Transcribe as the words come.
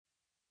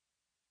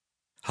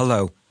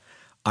Hello,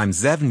 I'm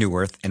Zev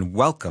Neuwirth, and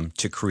welcome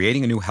to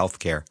Creating a New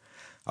Healthcare,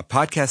 a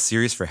podcast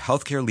series for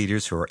healthcare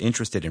leaders who are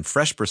interested in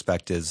fresh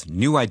perspectives,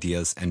 new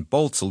ideas, and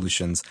bold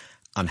solutions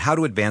on how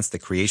to advance the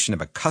creation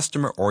of a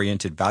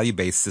customer-oriented,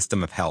 value-based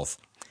system of health.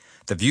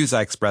 The views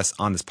I express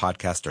on this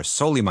podcast are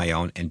solely my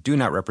own and do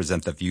not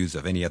represent the views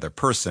of any other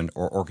person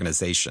or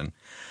organization.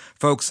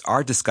 Folks,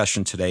 our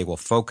discussion today will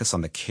focus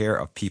on the care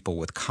of people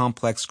with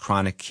complex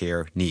chronic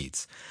care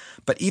needs.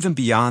 But even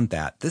beyond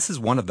that, this is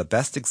one of the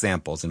best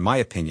examples, in my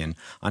opinion,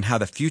 on how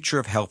the future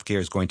of healthcare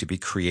is going to be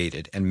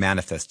created and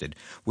manifested,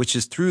 which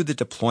is through the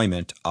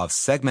deployment of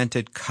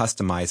segmented,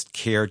 customized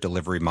care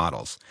delivery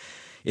models.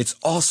 It's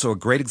also a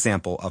great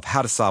example of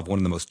how to solve one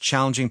of the most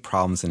challenging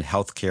problems in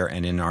healthcare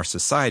and in our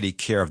society,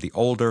 care of the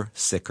older,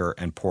 sicker,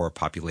 and poorer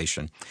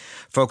population.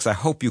 Folks, I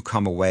hope you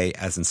come away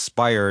as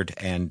inspired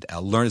and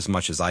learn as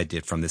much as I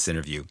did from this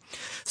interview.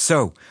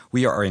 So,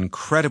 we are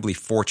incredibly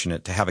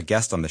fortunate to have a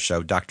guest on the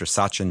show, Dr.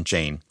 Sachin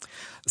Jain.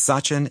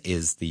 Sachin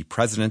is the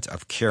president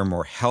of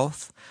CareMore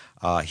Health.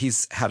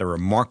 He's had a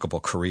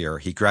remarkable career.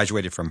 He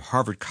graduated from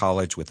Harvard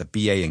College with a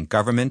BA in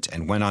government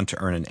and went on to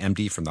earn an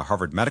MD from the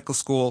Harvard Medical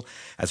School,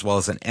 as well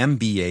as an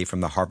MBA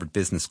from the Harvard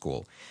Business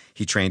School.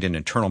 He trained in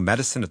internal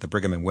medicine at the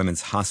Brigham and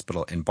Women's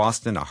Hospital in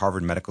Boston, a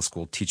Harvard Medical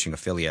School teaching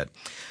affiliate.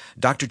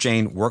 Dr.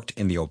 Jain worked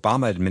in the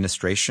Obama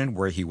administration,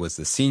 where he was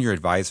the senior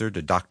advisor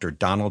to Dr.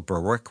 Donald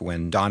Berwick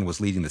when Don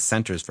was leading the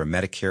Centers for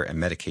Medicare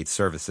and Medicaid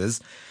Services.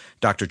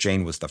 Dr.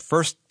 Jain was the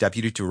first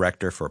deputy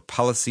director for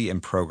policy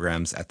and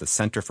programs at the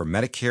Center for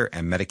Medicare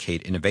and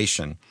Medicaid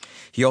Innovation.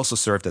 He also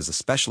served as a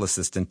special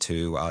assistant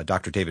to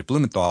Dr. David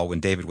Blumenthal when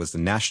David was the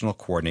national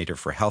coordinator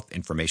for health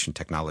information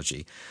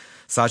technology.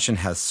 Sachin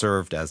has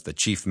served as the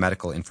Chief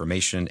Medical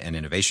Information and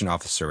Innovation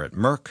Officer at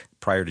Merck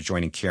prior to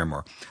joining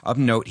CareMore. Of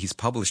note, he's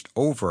published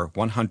over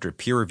 100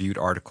 peer-reviewed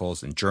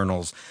articles in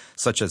journals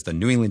such as the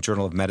New England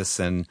Journal of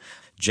Medicine,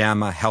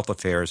 JAMA Health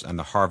Affairs, and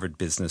the Harvard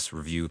Business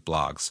Review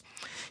blogs.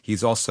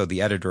 He's also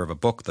the editor of a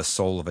book, The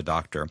Soul of a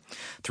Doctor.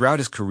 Throughout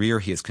his career,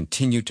 he has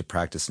continued to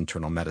practice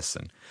internal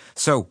medicine.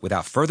 So,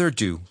 without further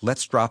ado,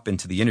 let's drop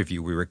into the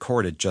interview we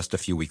recorded just a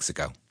few weeks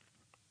ago.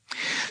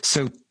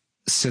 So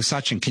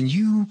Sachin, can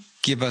you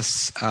give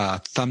us a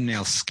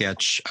thumbnail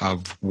sketch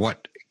of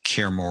what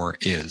CareMore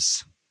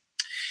is?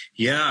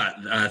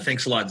 Yeah,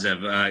 thanks a lot,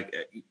 Zev.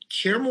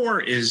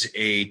 CareMore is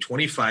a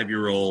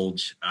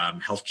 25-year-old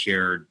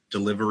healthcare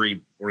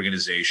delivery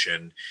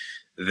organization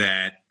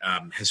that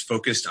has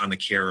focused on the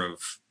care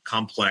of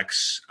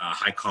complex,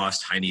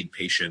 high-cost, high-need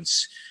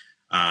patients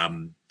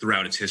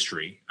throughout its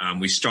history.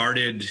 We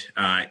started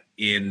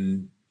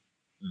in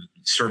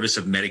service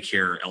of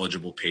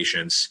Medicare-eligible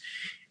patients,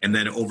 and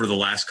then over the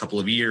last couple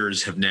of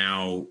years have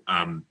now,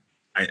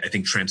 I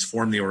think,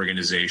 transformed the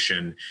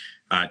organization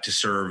to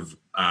serve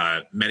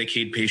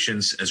Medicaid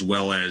patients as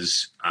well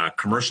as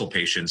commercial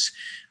patients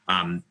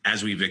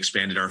as we've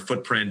expanded our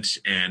footprint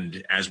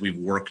and as we've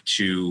worked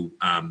to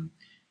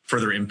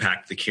further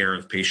impact the care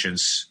of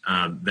patients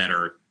that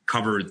are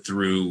covered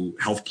through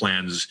health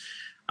plans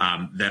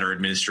that are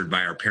administered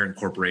by our parent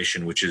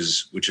corporation, which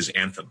is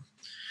Anthem.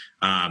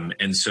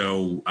 And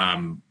so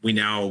we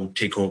now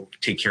take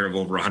care of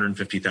over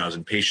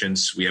 150,000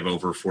 patients. We have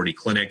over 40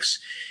 clinics,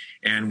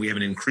 and we have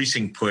an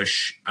increasing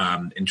push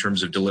in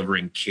terms of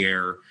delivering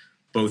care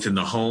both in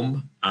the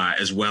home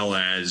as well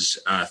as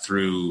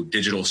through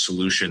digital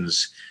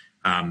solutions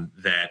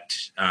that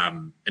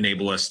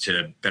enable us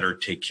to better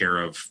take care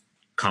of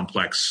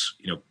complex,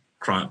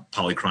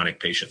 polychronic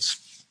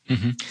patients.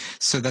 Mm-hmm.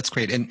 So that's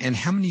great. And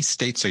how many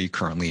states are you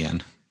currently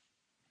in?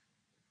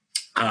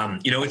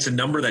 It's a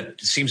number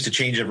that seems to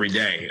change every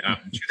day.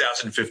 In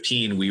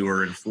 2015, we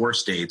were in 4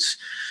 states.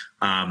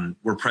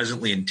 We're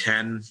presently in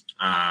 10.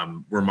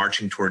 We're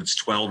marching towards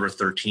 12 or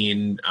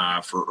 13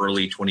 for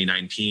early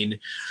 2019.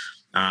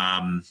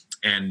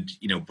 And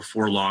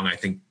before long, I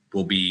think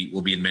we'll be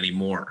in many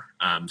more.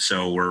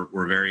 So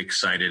we're very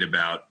excited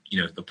about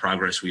the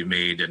progress we've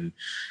made. And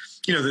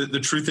the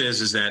truth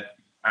is that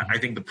I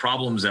think the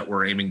problems that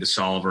we're aiming to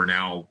solve are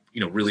now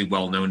really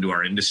well known to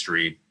our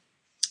industry.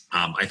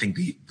 I think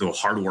the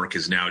hard work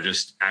is now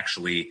just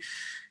actually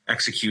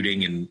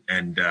executing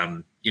and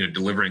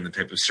delivering the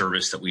type of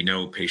service that we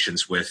know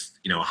patients with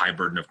a high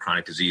burden of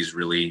chronic disease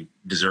really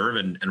deserve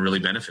and really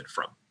benefit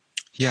from.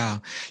 Yeah.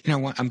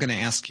 I'm going to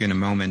ask you in a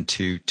moment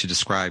to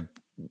describe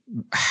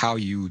how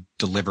you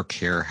deliver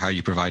care, how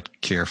you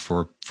provide care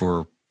for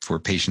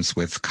patients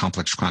with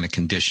complex chronic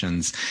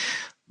conditions.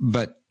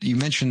 But you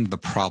mentioned the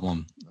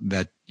problem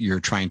that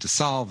you're trying to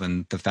solve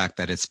and the fact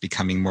that it's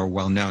becoming more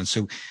well known.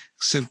 So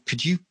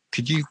could you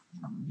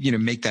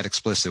make that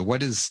explicit?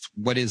 What is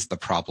the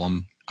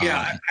problem?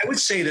 Yeah, I would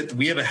say that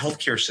we have a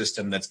healthcare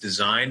system that's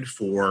designed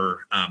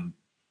for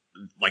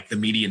like the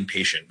median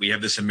patient. We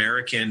have this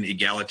American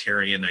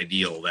egalitarian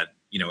ideal that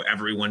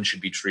everyone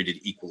should be treated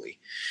equally.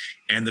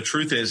 And the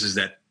truth is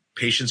that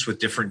patients with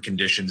different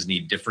conditions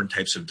need different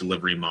types of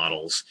delivery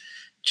models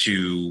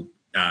to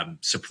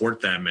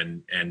support them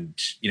and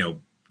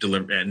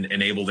deliver and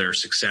enable their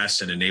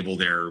success and enable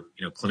their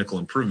clinical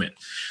improvement.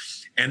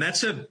 And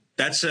that's a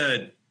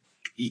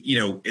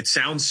it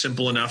sounds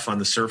simple enough on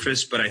the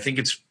surface, but I think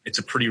it's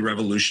a pretty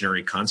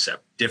revolutionary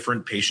concept.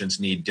 Different patients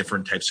need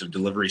different types of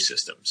delivery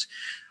systems.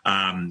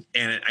 And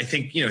I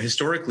think,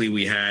 historically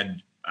we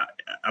had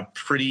a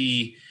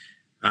pretty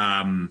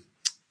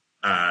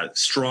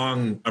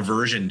strong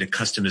aversion to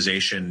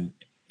customization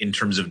in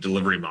terms of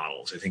delivery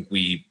models. I think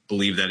we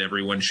believe that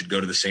everyone should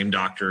go to the same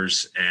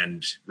doctors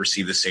and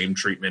receive the same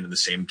treatment and the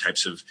same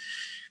types of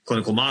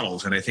clinical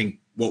models. And I think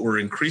what we're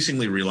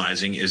increasingly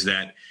realizing is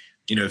that,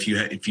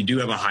 if you do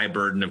have a high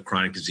burden of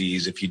chronic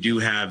disease, if you do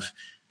have,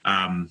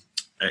 a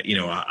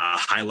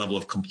high level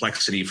of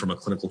complexity from a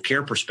clinical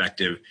care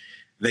perspective,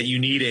 that you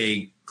need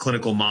a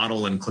clinical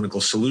model and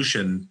clinical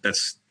solution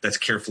that's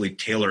carefully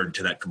tailored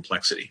to that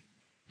complexity.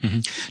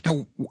 Mm-hmm.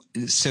 Now,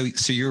 so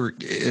you're,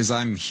 as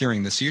I'm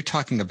hearing this, you're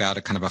talking about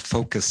a kind of a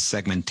focused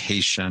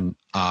segmentation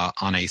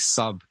on a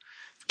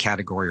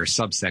subcategory or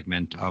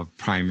subsegment of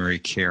primary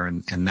care,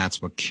 and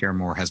that's what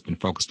CareMore has been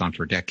focused on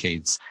for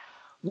decades.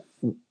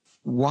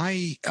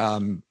 Why,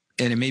 and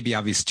it may be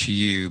obvious to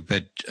you,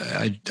 but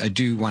I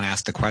do want to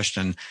ask the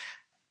question,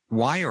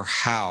 why or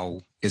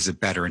how is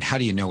it better, and how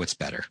do you know it's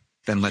better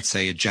than, let's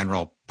say, a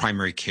general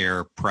primary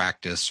care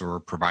practice or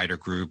provider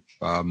group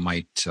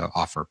might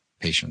offer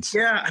patients?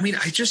 Yeah, I mean,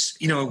 I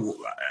just,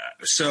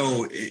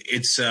 so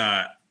it's,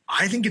 I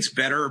think it's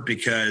better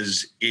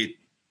because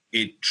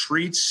it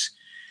treats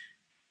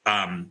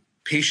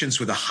patients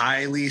with a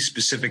highly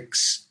specific,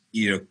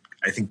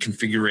 I think,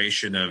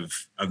 configuration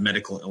of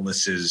medical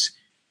illnesses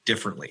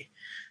differently.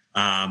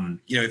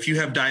 If you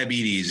have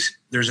diabetes,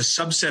 there's a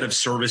subset of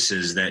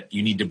services that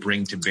you need to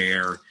bring to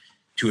bear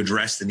to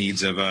address the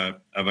needs of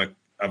a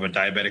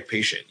diabetic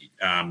patient.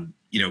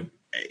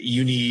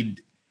 You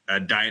need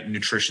diet and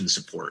nutrition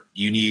support.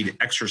 You need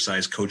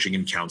exercise coaching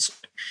and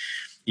counseling.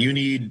 You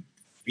need,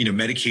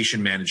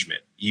 medication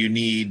management. You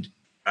need,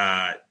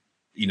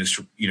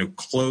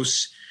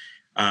 close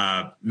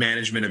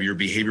management of your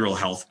behavioral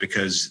health,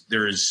 because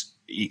there is,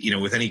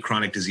 with any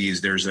chronic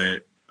disease, there's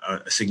a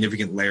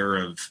significant layer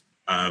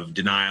of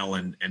denial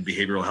and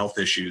behavioral health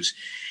issues.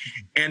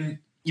 And,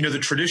 the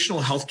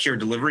traditional healthcare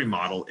delivery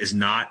model is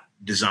not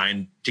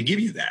designed to give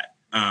you that.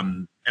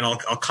 And I'll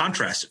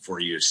contrast it for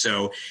you.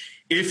 So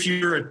if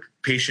you're a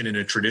patient in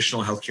a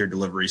traditional healthcare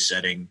delivery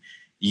setting,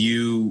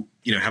 you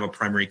have a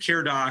primary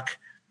care doc.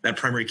 That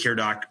primary care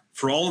doc,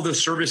 for all of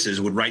those services,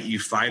 would write you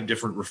 5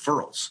 different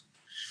referrals,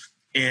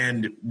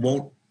 and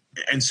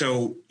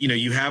so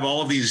you have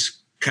all of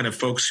these kind of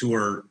folks who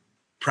are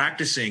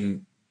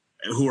practicing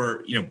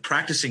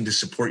to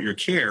support your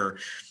care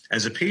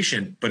as a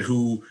patient, but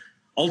who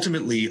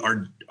ultimately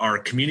are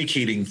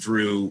communicating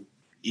through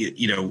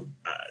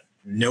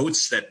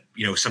notes that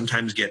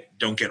sometimes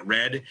don't get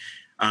read.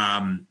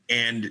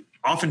 And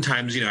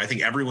oftentimes, I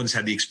think everyone's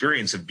had the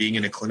experience of being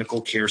in a clinical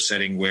care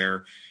setting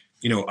where,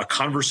 a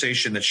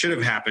conversation that should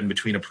have happened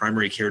between a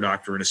primary care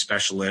doctor and a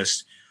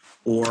specialist,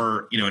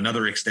 or,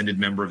 another extended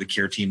member of the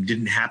care team,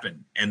 didn't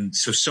happen. And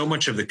so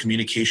much of the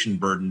communication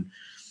burden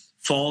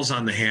falls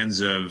on the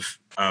hands of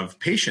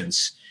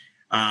patients.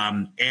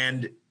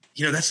 And,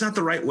 that's not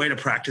the right way to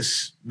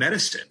practice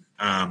medicine.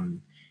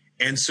 And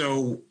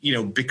so,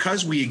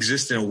 because we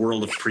exist in a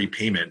world of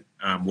prepayment,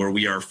 where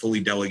we are fully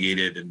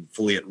delegated and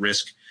fully at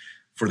risk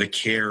for the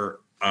care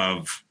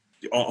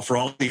for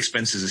all the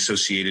expenses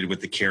associated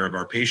with the care of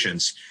our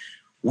patients,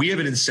 we have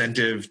an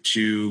incentive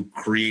to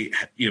create,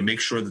 make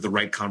sure that the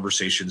right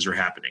conversations are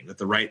happening, that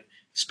the right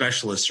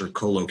specialists are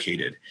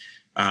co-located,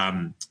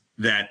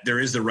 that there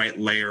is the right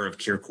layer of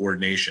care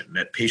coordination,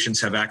 that patients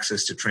have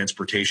access to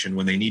transportation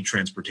when they need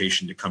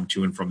transportation to come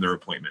to and from their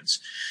appointments,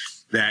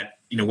 that,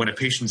 when a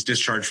patient's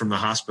discharged from the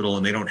hospital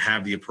and they don't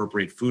have the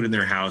appropriate food in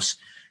their house,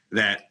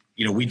 that,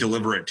 we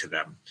deliver it to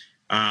them.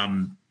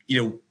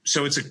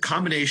 So it's a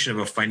combination of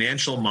a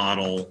financial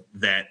model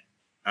that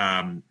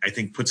I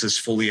think puts us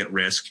fully at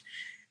risk,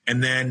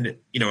 and then,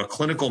 a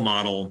clinical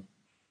model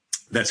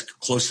that's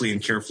closely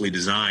and carefully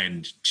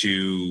designed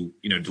to,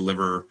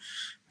 deliver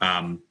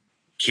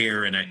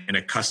care in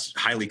a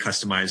highly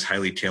customized,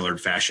 highly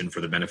tailored fashion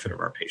for the benefit of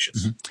our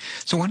patients. Mm-hmm.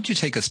 So why don't you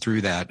take us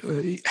through that?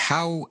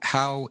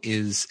 How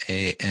is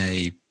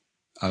a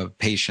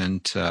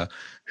patient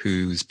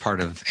who's part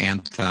of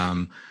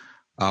Anthem,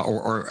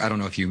 or I don't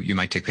know if you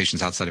might take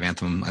patients outside of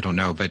Anthem, I don't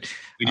know, but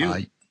we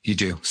do. You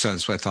do. So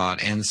that's what I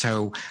thought. And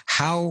so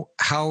how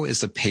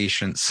is a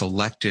patient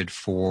selected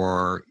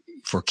for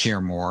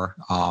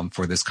CareMore,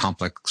 for this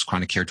complex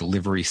chronic care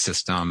delivery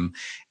system?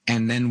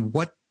 And then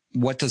what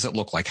does it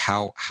look like?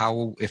 How,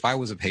 if I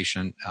was a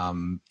patient,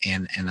 and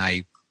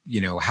I,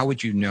 how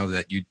would you know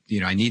that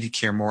I needed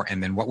CareMore,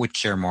 and then what would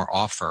CareMore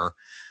offer?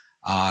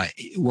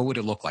 What would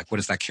it look like? What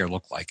does that care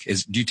look like?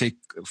 Do you take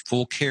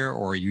full care,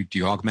 or do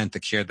you augment the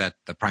care that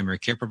the primary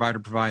care provider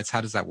provides?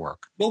 How does that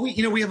work? Well,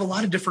 we have a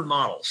lot of different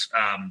models,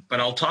 but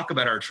I'll talk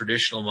about our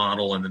traditional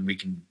model, and then we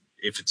can,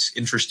 if it's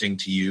interesting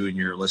to you and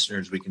your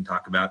listeners, we can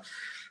talk about,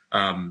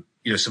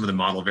 some of the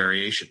model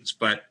variations.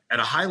 But at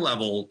a high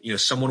level,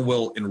 someone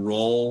will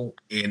enroll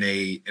in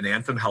an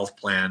Anthem health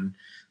plan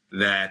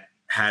that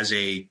has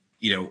a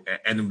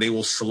and they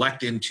will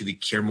select into the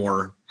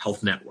CareMore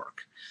Health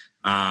Network.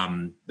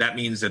 That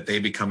means that they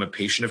become a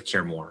patient of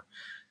CareMore.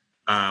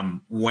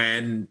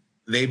 When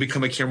they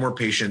become a CareMore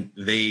patient,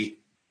 they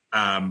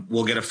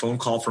will get a phone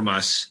call from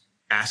us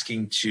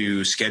asking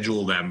to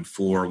schedule them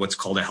for what's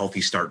called a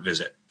Healthy Start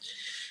visit.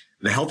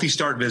 The Healthy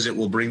Start visit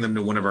will bring them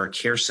to one of our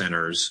care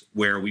centers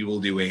where we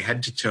will do a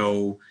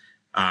head-to-toe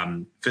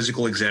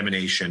physical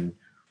examination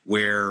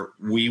where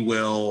we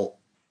will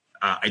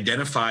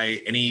identify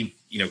any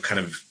kind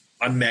of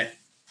unmet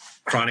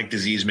chronic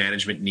disease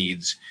management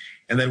needs,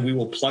 and then we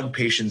will plug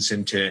patients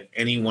into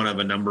any one of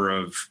a number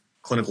of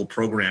clinical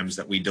programs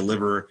that we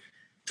deliver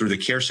through the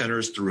care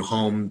centers, through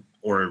home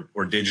or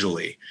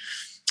digitally,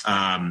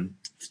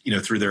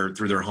 through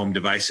their home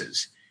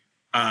devices.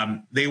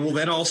 They will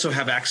then also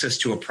have access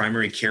to a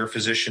primary care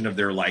physician of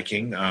their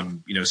liking,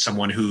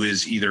 someone who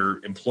is either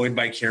employed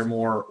by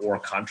CareMore or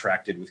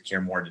contracted with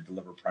CareMore to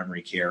deliver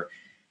primary care,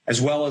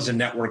 as well as a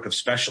network of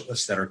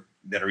specialists that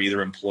are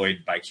either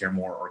employed by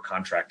CareMore or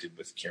contracted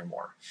with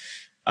CareMore.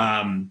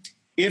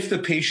 If the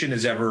patient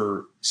is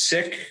ever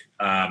sick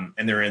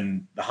and they're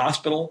in the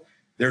hospital,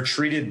 they're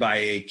treated by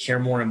a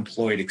CareMore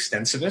employed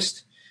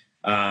extensivist.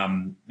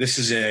 This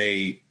is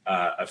a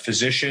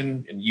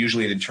physician, and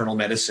usually an internal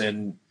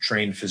medicine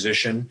trained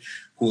physician,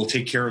 who will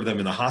take care of them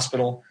in the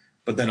hospital,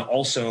 but then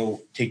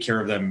also take care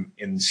of them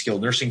in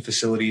skilled nursing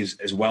facilities,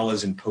 as well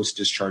as in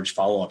post-discharge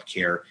follow-up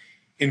care,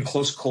 in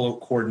close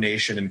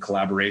coordination and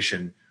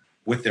collaboration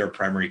with their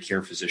primary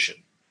care physician.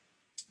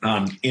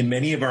 In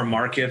many of our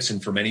markets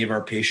and for many of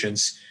our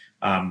patients,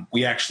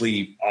 we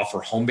actually offer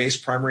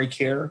home-based primary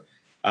care,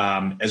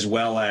 as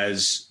well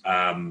as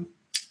home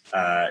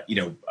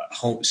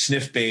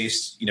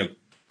SNF-based,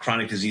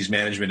 chronic disease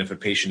management if a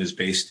patient is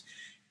based,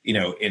 in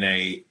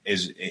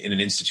an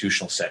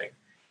institutional setting.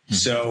 Mm-hmm.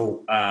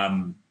 So,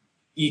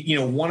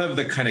 one of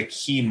the kind of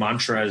key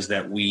mantras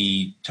that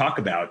we talk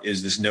about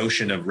is this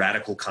notion of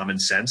radical common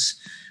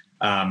sense,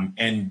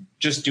 and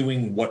just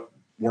doing what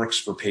works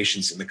for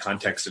patients in the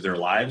context of their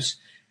lives.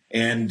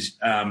 And,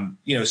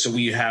 so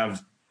we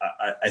have,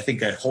 I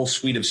think, a whole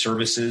suite of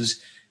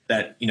services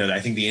that, I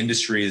think the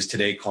industry is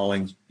today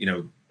calling,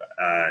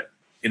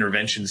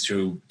 interventions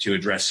to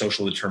address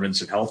social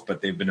determinants of health,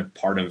 but they've been a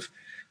part of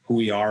who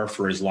we are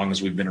for as long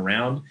as we've been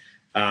around.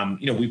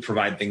 We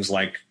provide things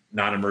like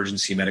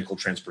non-emergency medical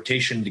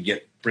transportation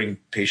to bring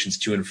patients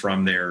to and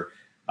from their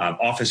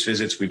office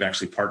visits. We've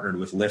actually partnered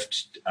with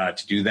Lyft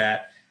to do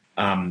that.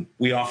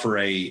 We offer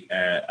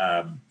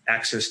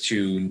access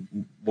to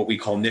what we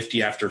call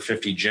Nifty After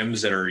 50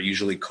 gyms that are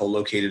usually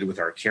co-located with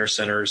our care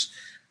centers.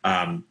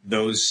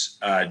 Those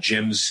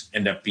gyms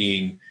end up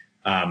being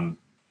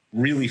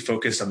really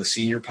focused on the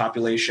senior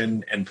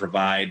population and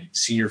provide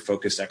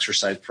senior-focused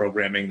exercise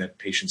programming that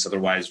patients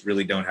otherwise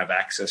really don't have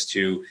access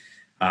to.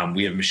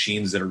 We have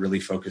machines that are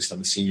really focused on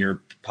the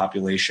senior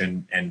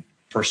population and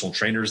personal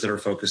trainers that are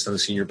focused on the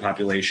senior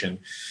population.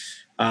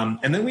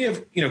 And then we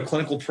have,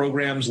 clinical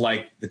programs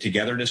like the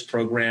Togetherness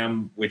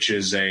program, which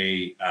is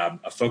a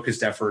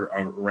focused effort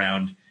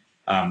around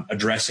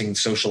addressing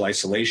social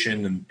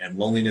isolation and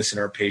loneliness in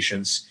our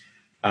patients.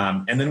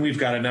 And then we've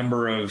got a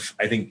number of,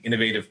 I think,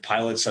 innovative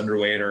pilots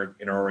underway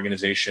in our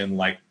organization,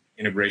 like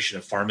integration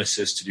of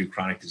pharmacists to do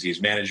chronic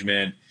disease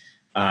management.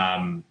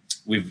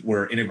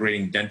 We're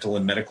integrating dental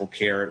and medical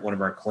care at one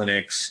of our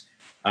clinics.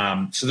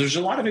 So there's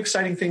a lot of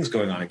exciting things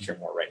going on at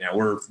CareMore right now.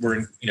 We're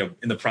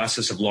in the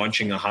process of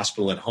launching a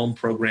hospital at home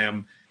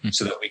program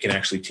so that we can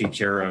actually take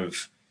care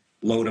of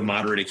low to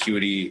moderate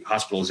acuity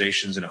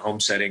hospitalizations in a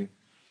home setting.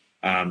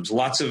 So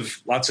lots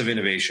of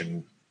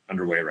innovation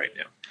underway right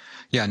now.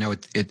 Yeah, no,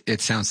 it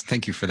sounds,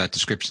 thank you for that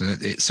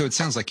description. So it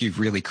sounds like you've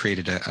really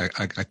created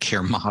a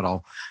care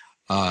model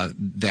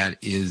that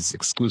is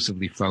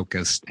exclusively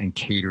focused and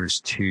caters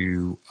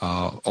to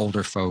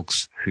older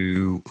folks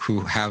who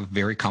have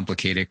very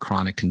complicated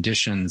chronic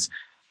conditions,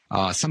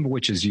 some of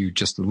which, as you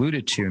just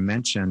alluded to and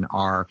mentioned,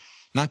 are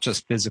not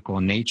just physical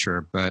in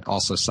nature, but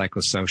also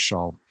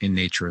psychosocial in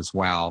nature as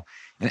well.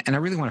 And I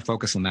really want to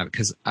focus on that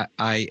because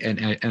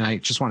I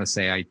just want to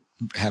say I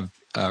have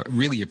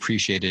really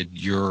appreciated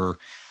your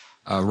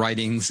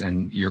writings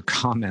and your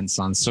comments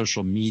on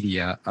social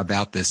media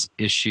about this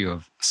issue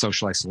of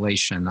social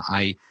isolation.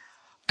 I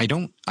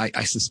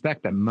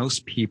suspect that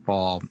most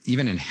people,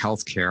 even in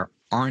healthcare,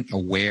 aren't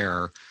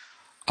aware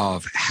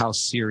of how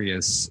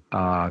serious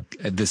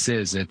this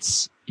is.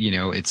 It's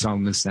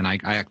almost, and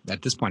I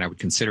at this point I would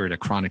consider it a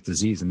chronic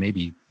disease and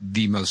maybe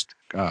the most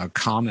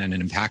common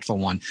and impactful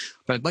one.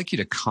 But I'd like you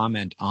to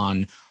comment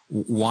on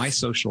why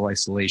social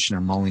isolation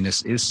and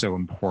loneliness is so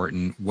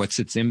important. What's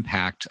its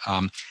impact?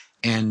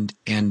 And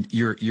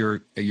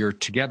your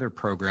Together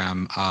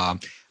program,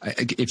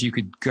 if you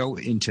could go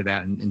into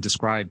that and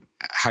describe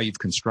how you've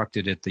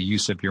constructed it, the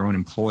use of your own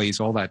employees,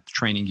 all that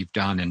training you've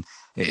done, and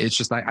it's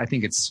just I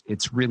think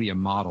it's really a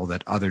model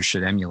that others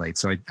should emulate.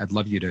 So I'd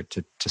love you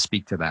to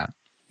speak to that.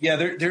 Yeah,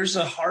 there's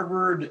a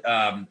Harvard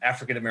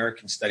African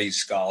American Studies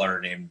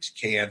scholar named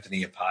K.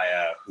 Anthony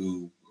Appiah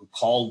who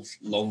called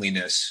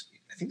loneliness,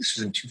 I think this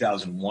was in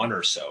 2001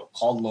 or so,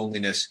 called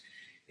loneliness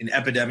an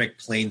epidemic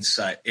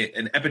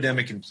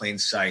in plain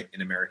sight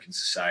in American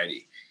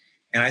society.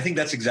 And I think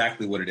that's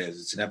exactly what it is.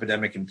 It's an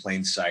epidemic in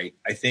plain sight.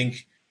 I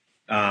think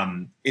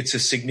it's a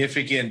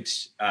significant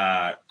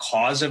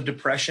cause of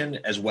depression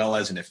as well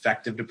as an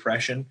effect of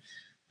depression.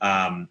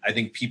 I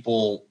think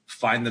people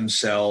find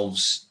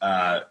themselves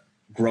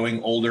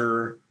growing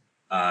older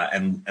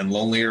and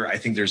lonelier. I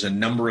think there's a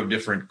number of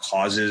different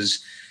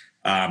causes,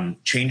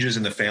 changes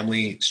in the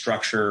family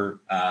structure,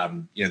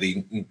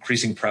 the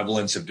increasing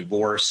prevalence of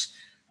divorce,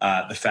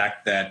 the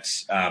fact that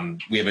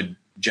we have a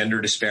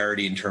gender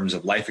disparity in terms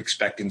of life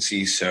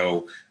expectancy.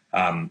 So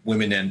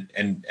women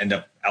end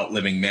up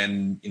outliving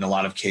men in a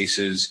lot of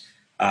cases.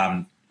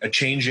 A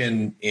change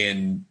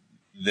in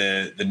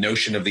the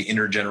notion of the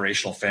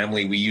intergenerational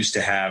family. We used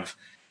to have,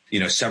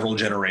 several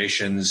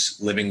generations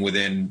living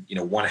within,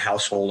 one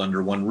household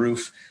under one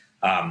roof.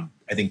 I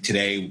think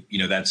today,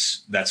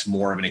 that's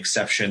more of an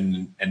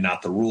exception and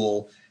not the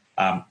rule.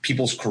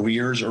 People's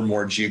careers are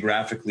more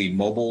geographically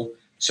mobile.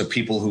 So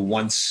people who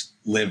once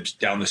lived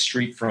down the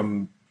street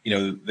from,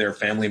 their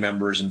family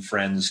members and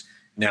friends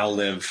now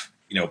live,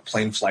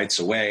 plane flights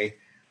away.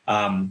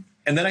 And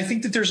then I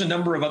think that there's a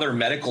number of other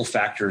medical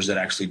factors that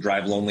actually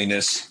drive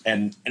loneliness.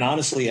 And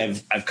honestly,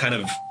 I've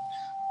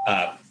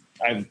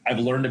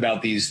learned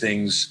about these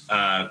things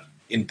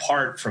in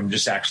part from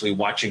just actually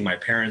watching my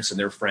parents and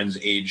their friends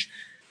age,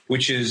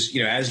 which is,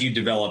 as you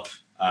develop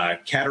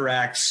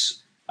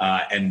cataracts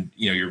and,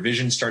 your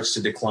vision starts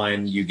to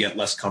decline, you get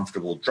less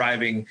comfortable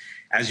driving.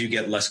 As you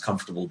get less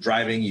comfortable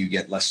driving,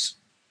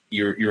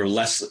 you're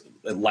less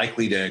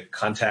likely to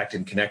contact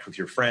and connect with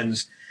your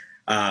friends.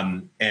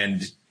 And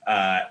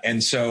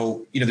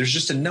so, there's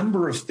just a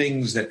number of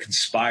things that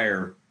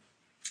conspire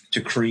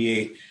to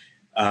create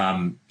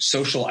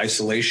social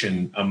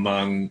isolation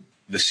among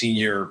the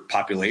senior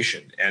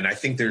population. And I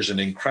think there's an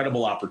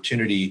incredible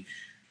opportunity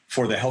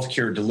for the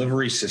healthcare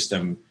delivery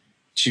system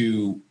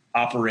to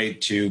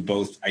operate to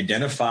both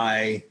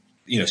identify,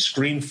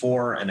 screen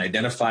for and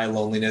identify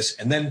loneliness,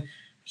 and then,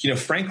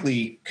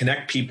 frankly,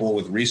 connect people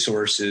with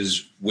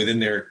resources within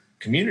their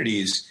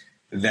communities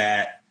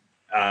that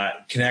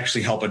can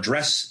actually help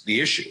address the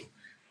issue.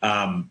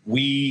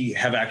 We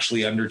have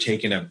actually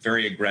undertaken a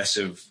very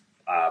aggressive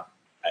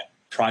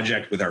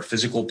project with our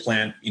physical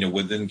plant,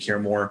 within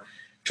CareMore,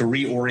 to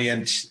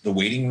reorient the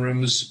waiting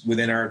rooms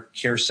within our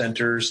care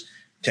centers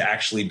to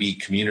actually be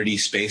community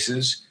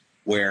spaces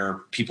where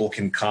people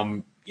can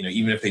come,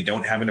 even if they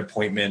don't have an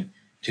appointment,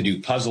 to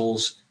do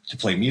puzzles, to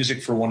play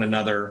music for one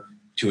another,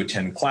 to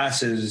attend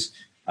classes,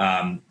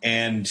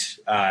 and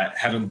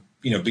have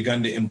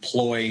begun to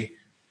employ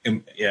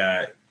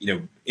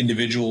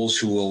individuals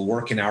who will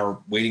work in our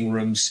waiting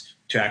rooms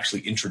to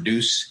actually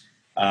introduce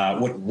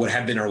what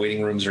have been our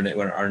waiting rooms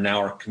are now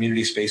our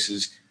community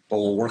spaces, but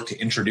we'll work to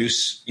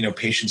introduce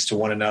patients to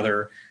one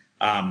another.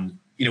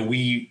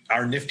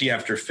 Our Nifty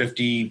After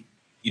 50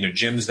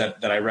 gyms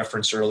that I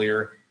referenced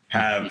earlier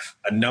have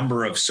a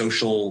number of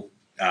social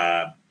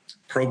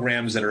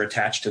programs that are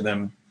attached to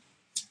them.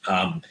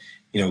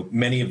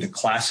 Many of the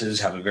classes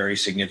have a very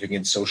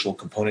significant social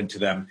component to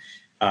them.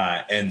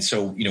 And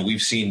so,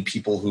 we've seen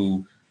people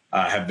who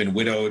have been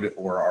widowed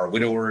or are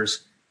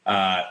widowers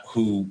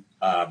who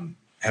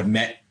have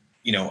met,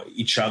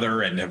 each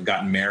other and have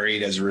gotten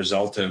married as a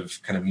result of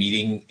kind of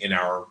meeting in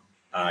our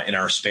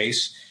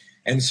space.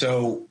 And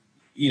so,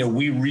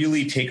 we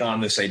really take on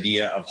this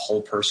idea of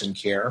whole person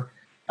care.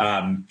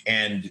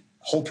 And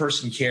whole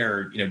person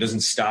care,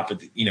 doesn't stop at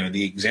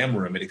the exam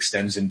room. It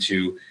extends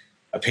into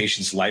a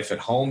patient's life at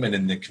home and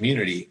in the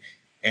community.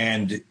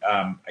 And,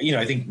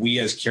 I think we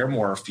as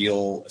CareMore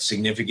feel a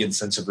significant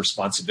sense of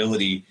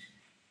responsibility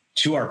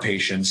to our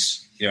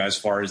patients, as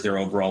far as their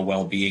overall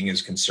well-being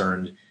is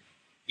concerned,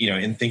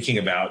 in thinking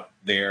about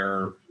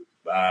their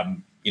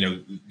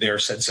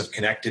sense of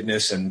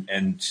connectedness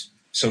and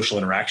social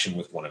interaction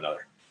with one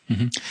another.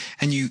 Mm-hmm.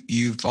 And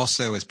you've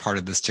also, as part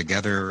of this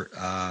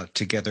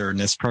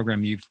togetherness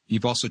program,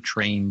 you've also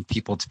trained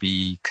people to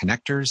be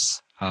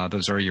connectors.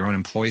 Those are your own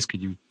employees.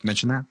 Could you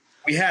mention that?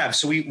 We have.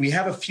 So we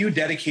have a few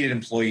dedicated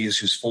employees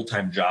whose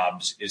full-time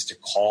jobs is to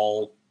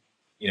call,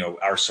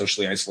 our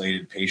socially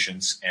isolated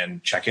patients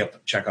and check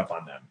up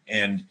on them.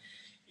 And,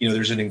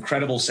 there's an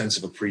incredible sense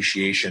of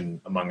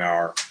appreciation among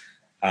our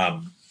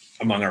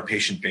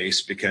patient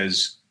base,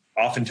 because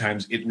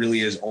oftentimes it really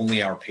is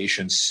only our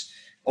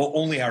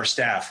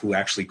staff who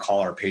actually call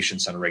our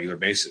patients on a regular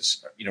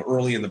basis.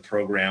 Early in the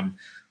program,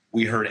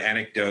 we heard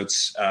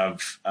anecdotes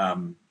of,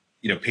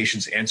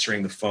 patients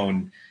answering the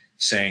phone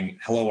saying,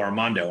 "Hello,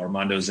 Armando."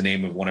 Armando is the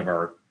name of one of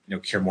our,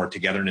 CareMore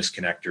Togetherness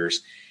connectors.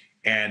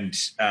 And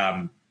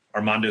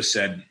Armando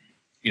said,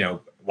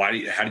 how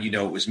did you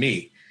know it was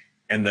me?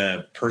 And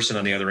the person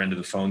on the other end of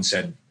the phone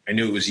said, "I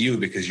knew it was you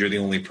because you're the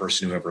only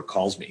person who ever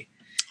calls me."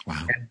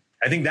 Wow. And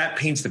I think that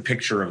paints the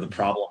picture of the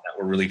problem that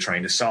we're really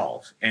trying to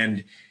solve.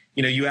 And,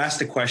 you asked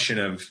the question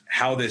of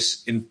how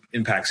this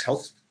impacts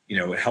health,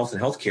 health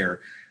and healthcare.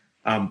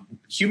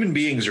 Human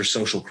beings are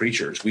social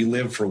creatures. We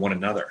live for one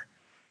another.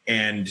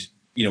 And,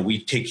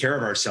 we take care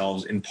of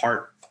ourselves in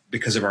part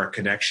because of our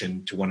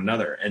connection to one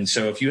another. And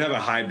so if you have a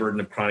high burden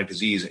of chronic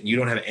disease and you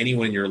don't have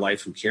anyone in your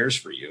life who cares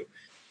for you,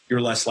 you're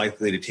less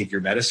likely to take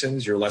your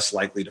medicines. You're less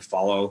likely to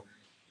follow,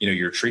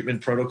 your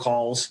treatment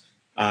protocols.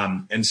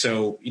 And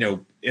so,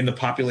 in the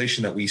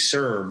population that we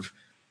serve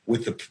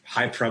with the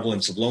high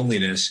prevalence of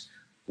loneliness,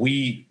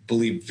 we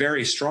believe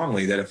very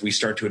strongly that if we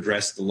start to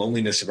address the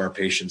loneliness of our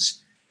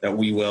patients, that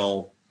we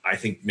will, I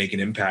think, make an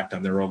impact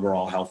on their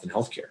overall health and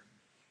healthcare.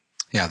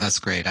 Yeah, that's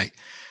great.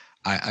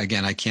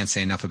 I can't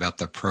say enough about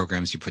the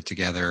programs you put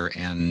together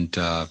and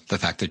the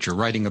fact that you're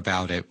writing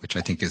about it, which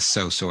I think is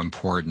so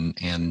important.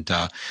 And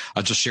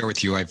I'll just share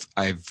with you,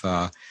 I've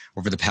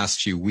over the past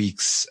few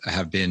weeks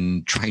have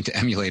been trying to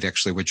emulate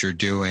actually what you're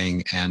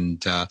doing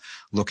and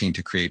looking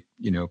to create,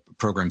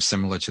 programs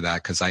similar to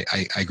that. Because I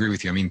agree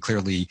with you. I mean,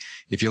 clearly,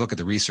 if you look at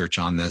the research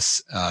on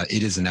this,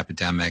 it is an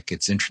epidemic.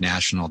 It's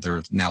international. There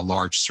are now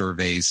large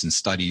surveys and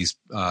studies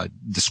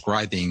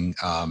describing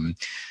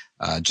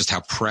just how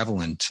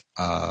prevalent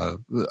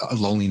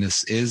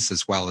loneliness is,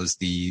 as well as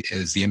the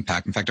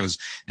impact. In fact, and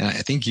I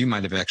think you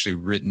might have actually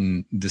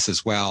written this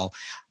as well.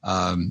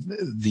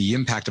 The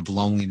impact of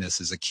loneliness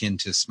is akin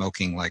to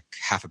smoking like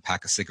half a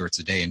pack of cigarettes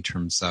a day in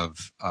terms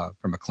of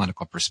from a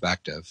clinical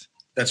perspective.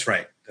 That's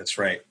right.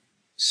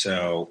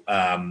 So,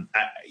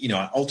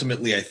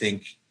 ultimately, I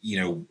think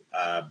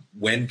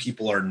when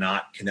people are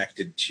not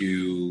connected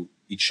to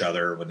each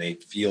other, when they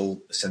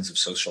feel a sense of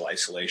social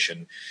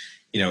isolation,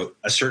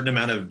 a certain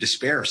amount of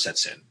despair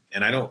sets in.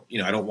 And I don't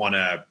want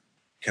to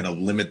kind of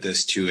limit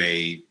this to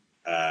a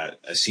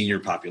senior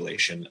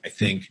population. I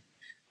think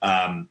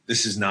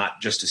this is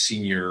not just a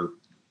senior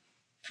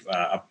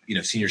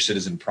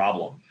citizen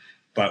problem,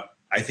 but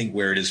I think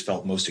where it is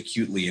felt most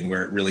acutely and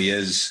where it really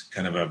is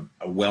kind of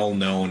a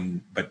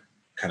well-known but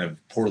kind of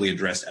poorly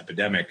addressed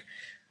epidemic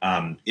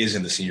is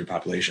in the senior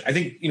population. I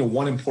think,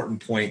 one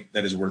important point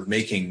that is worth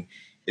making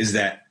is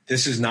that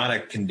this is not a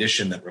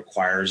condition that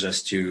requires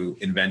us to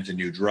invent a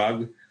new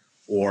drug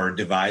or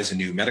devise a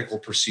new medical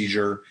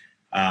procedure.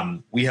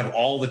 We have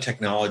all the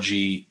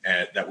technology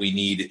that we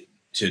need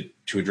to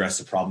address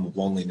the problem of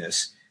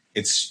loneliness.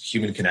 It's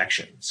human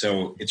connection.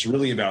 So it's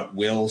really about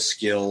will,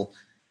 skill,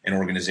 and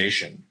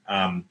organization.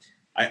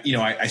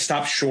 I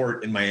stopped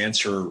short in my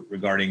answer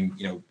regarding,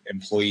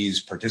 employees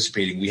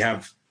participating. We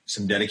have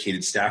some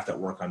dedicated staff that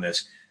work on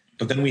this,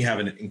 but then we have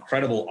an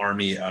incredible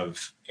army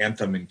of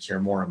Anthem and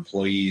CareMore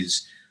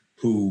employees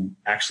who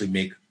actually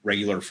make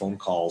regular phone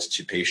calls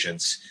to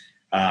patients,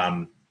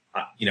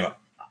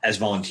 as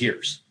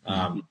volunteers.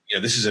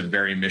 This is a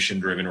very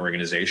mission-driven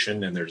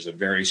organization, and there's a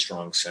very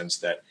strong sense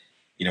that,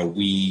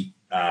 we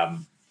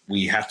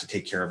have to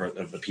take care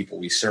of the people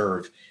we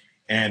serve.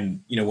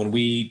 And, when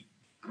we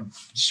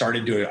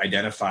started to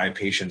identify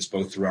patients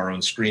both through our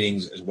own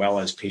screenings as well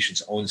as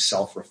patients' own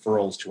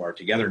self-referrals to our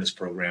Togetherness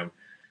program,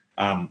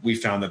 we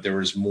found that there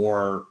was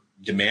more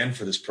demand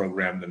for this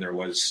program than there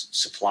was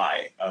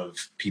supply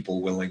of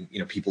people willing,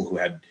 people who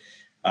had,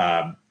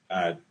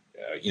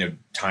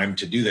 time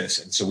to do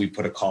this. And so we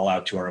put a call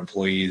out to our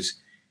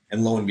employees,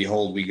 and lo and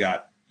behold, we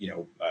got,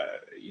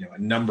 a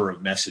number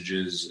of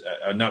messages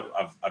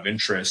of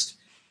interest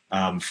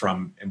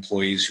from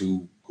employees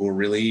who are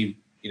really,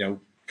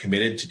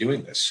 committed to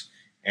doing this.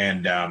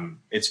 And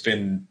it's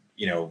been,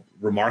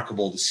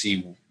 remarkable to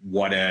see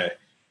what a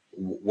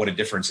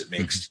difference it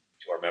makes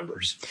to our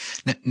members.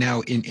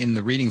 Now, in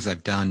the readings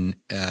I've done,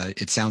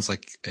 it sounds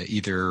like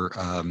either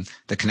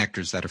the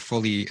connectors that are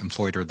fully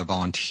employed or the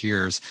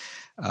volunteers,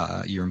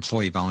 your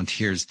employee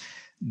volunteers,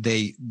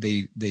 they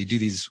do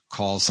these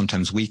calls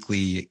sometimes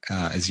weekly,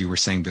 as you were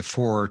saying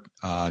before,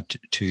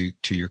 to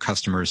your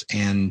customers,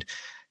 and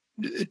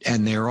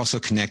they're also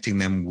connecting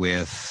them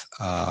with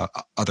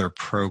other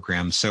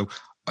programs. So,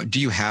 do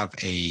you have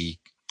a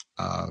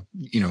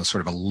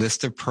sort of a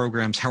list of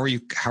programs? How are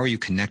you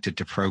connected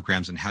to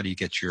programs, and how do you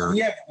get your?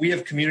 We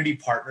have community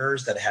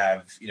partners that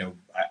have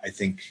I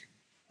think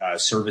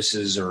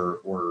services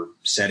or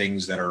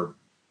settings that are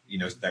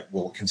that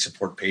can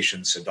support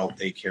patients, adult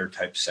daycare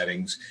type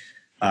settings,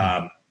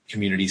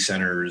 community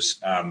centers.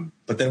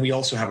 But then we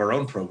also have our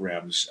own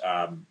programs,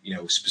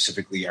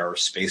 specifically our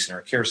space and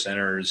our care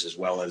centers, as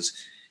well as,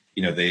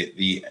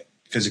 the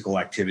physical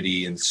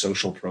activity and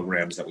social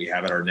programs that we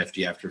have at our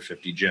nifty After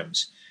 50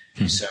 gyms.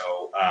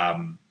 So,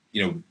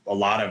 a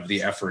lot of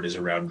the effort is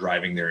around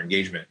driving their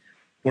engagement.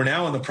 We're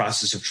now in the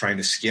process of trying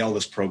to scale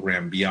this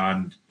program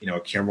beyond, a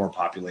CareMore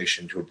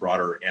population to a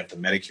broader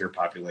Anthem Medicare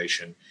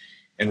population.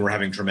 And we're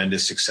having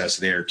tremendous success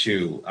there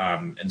too.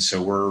 And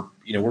so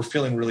we're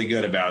feeling really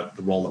good about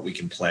the role that we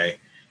can play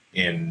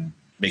in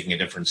making a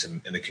difference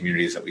in the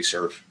communities that we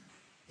serve.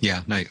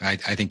 Yeah, no, I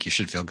think you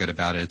should feel good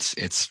about it.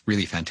 It's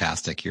really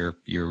fantastic. You're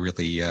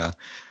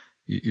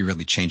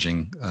really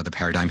changing the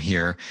paradigm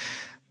here.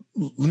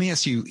 Let me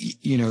ask you,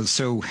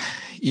 to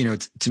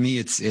me,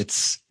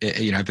 it's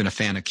I've been a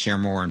fan of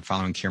CareMore and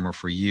following CareMore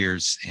for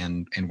years,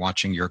 and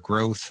watching your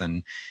growth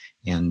and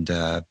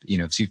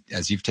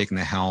as you've taken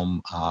the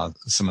helm,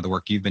 some of the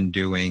work you've been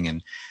doing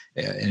and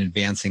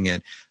advancing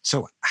it.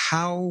 So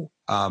how,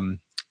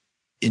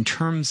 in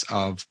terms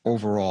of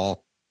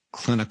overall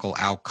clinical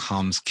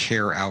outcomes,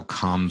 care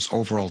outcomes,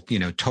 overall,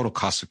 total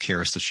cost of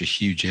care is such a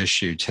huge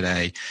issue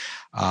today.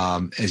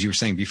 As you were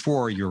saying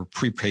before, you're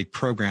prepaid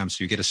programs,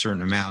 so you get a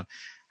certain amount.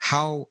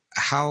 How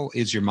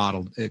is your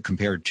model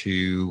compared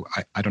to,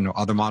 I don't know,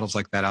 other models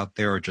like that out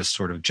there, or just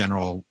sort of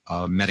general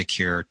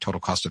Medicare total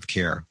cost of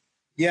care?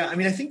 Yeah, I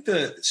mean, I think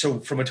so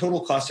from a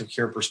total cost of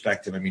care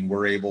perspective, I mean,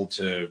 we're able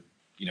to,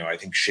 I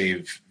think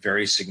shave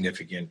very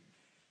significant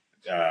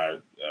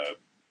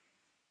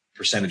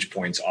percentage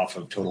points off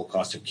of total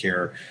cost of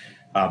care,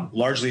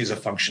 largely as a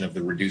function of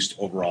the reduced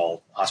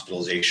overall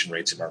hospitalization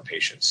rates of our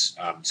patients.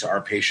 So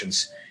our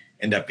patients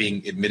end up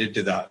being admitted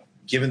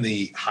given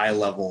the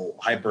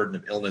high burden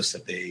of illness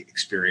that they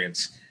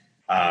experience,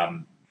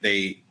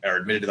 they are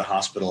admitted to the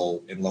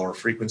hospital in lower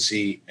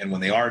frequency. And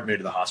when they are admitted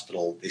to the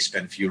hospital, they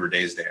spend fewer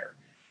days there.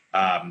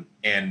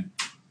 And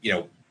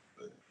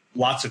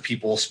lots of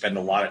people spend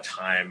a lot of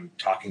time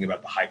talking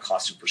about the high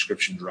cost of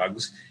prescription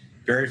drugs.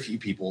 Very few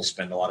people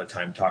spend a lot of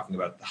time talking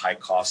about the high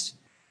cost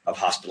of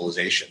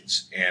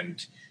hospitalizations.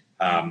 And,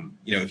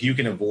 if you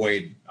can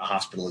avoid a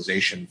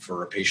hospitalization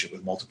for a patient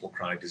with multiple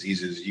chronic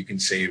diseases, you can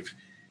save,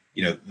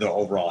 the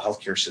overall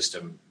healthcare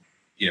system,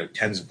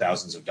 tens of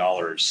thousands of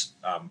dollars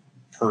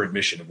per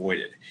admission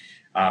avoided.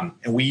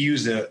 And we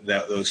use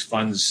those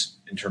funds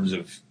in terms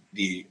of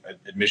the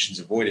admissions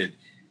avoided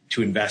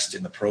to invest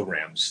in the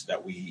programs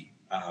that we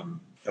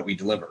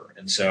deliver.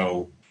 And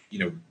so,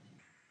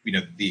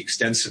 the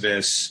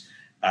Extensivus,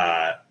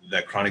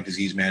 the chronic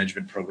disease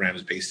management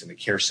programs based in the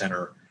care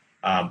center,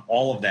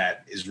 all of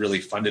that is really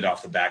funded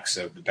off the backs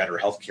of the better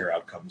healthcare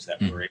outcomes that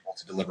we're able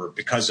to deliver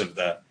because of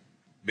the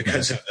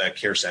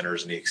care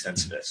centers and the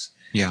Extensivus.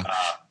 Yeah.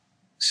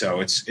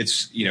 So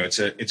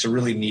it's a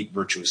really neat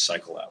virtuous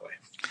cycle that way.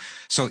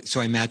 So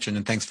I imagine,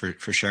 and thanks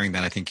for sharing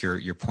that. I think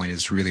your point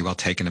is really well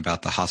taken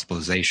about the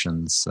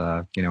hospitalizations.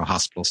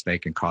 Hospital stay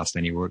can cost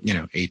anywhere,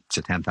 $8,000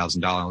 to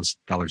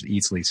 $10,000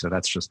 easily. So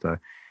that's just a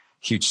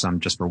huge sum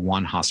just for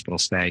one hospital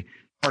stay.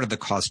 Part of the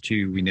cost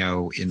too, we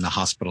know in the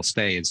hospital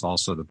stay is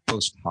also the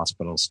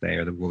post-hospital stay,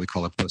 or what we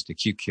call a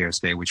post-acute care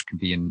stay, which can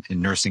be in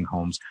nursing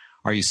homes.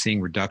 Are you seeing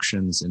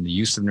reductions in the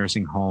use of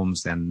nursing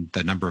homes and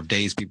the number of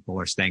days people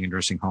are staying in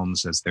nursing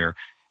homes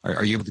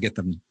are you able to get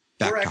them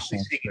back to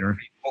home?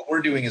 What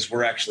we're doing is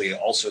we're actually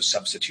also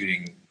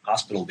substituting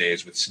hospital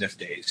days with SNF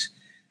days,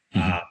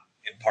 in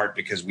part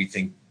because we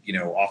think,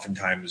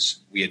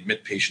 oftentimes we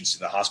admit patients to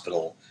the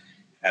hospital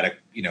at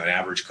an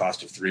average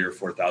cost of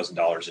 $3,000 or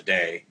 $4,000 a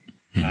day,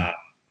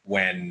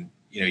 when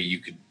you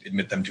could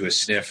admit them to a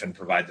SNF and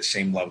provide the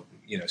same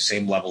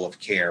level of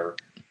care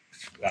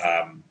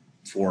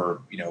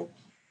for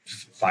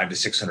 $500 to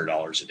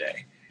 $600 a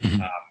day.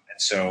 And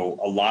so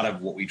a lot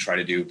of what we try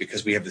to do,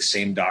 because we have the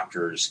same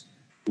doctors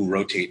who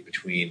rotate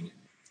between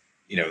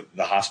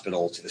the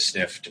hospital to the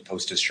SNF to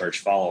post-discharge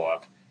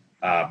follow-up,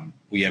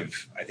 we have,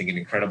 I think, an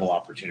incredible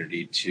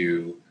opportunity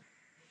to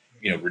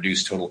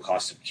reduce total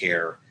cost of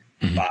care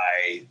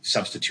by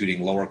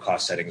substituting lower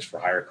cost settings for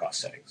higher cost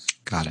settings.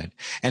 Got it.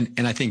 And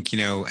I think,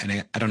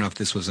 and I don't know if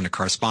this was in a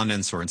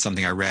correspondence or in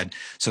something I read.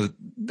 So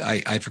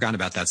I'd forgotten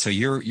about that. So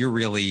you're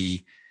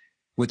really,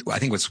 I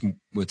think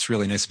what's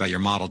really nice about your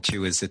model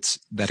too is it's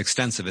that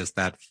Extensivus,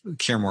 that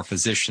CareMore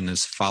physician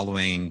is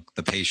following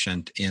the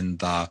patient in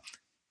the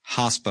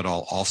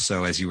hospital,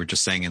 also, as you were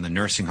just saying, in the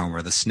nursing home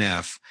or the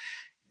SNF.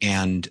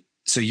 And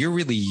so you're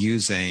really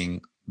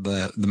using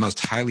the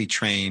most highly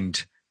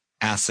trained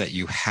asset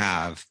you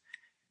have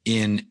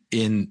in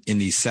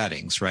these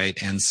settings, right?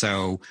 And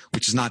so,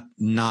 which is not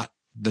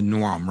the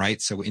norm,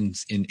 right? So in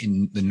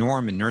the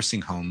norm in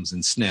nursing homes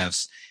and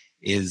SNFs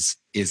is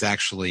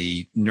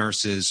actually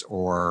nurses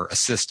or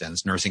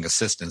assistants, nursing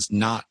assistants,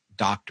 not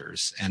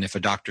doctors. And if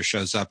a doctor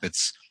shows up,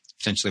 it's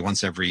potentially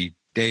once every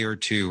day or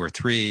two or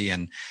three.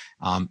 And,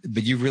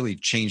 but you really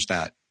changed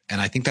that.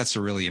 And I think that's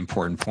a really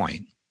important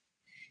point.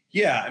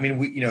 Yeah. I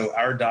mean,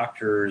 our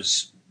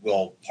doctors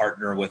will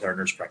partner with our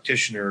nurse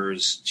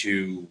practitioners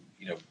to,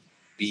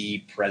 be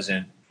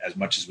present as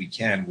much as we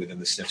can within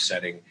the SNF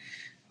setting.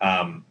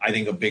 I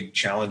think a big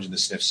challenge in the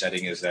SNF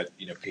setting is that,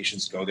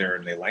 patients go there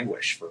and they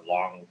languish for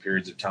long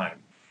periods of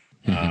time.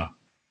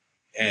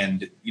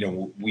 And,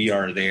 we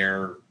are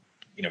there,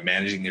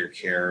 managing their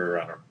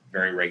care on a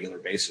very regular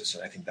basis.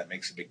 And I think that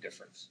makes a big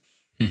difference.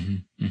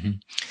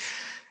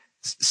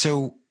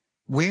 So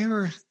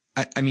when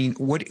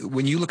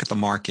you look at the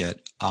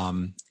market,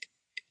 and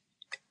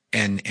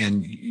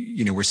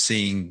we're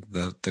seeing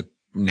the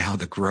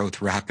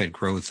rapid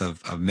growth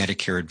of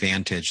Medicare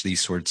Advantage, these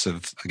sorts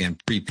of, again,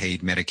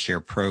 prepaid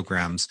Medicare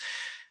programs.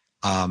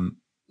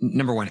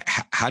 Number one,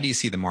 how do you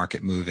see the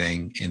market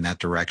moving in that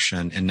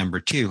direction? And number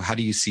two, how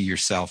do you see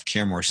yourself,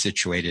 CareMore,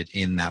 situated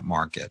in that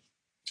market?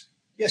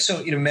 Yeah,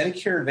 so,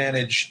 Medicare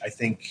Advantage, I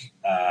think,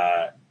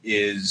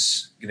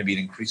 is going to be an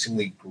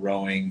increasingly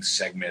growing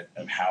segment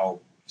of how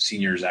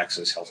seniors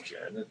access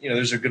healthcare. And,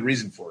 there's a good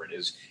reason for it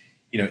is,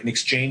 in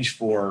exchange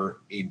for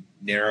a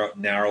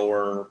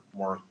narrower,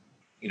 more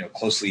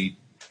closely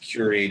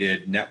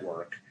curated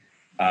network,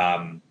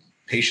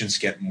 patients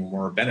get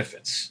more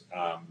benefits.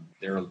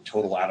 Their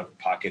total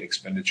out-of-pocket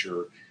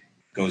expenditure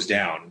goes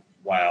down,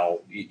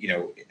 while,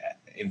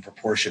 in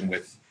proportion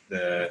with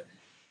the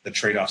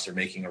trade-offs they're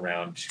making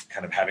around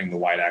kind of having the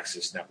wide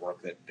access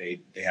network that they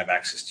have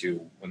access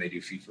to when they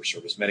do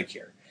fee-for-service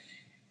Medicare.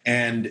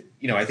 And,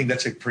 I think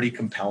that's a pretty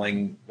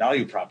compelling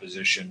value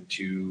proposition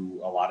to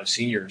a lot of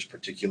seniors,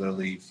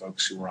 particularly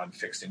folks who are on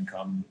fixed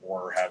income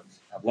or have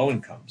low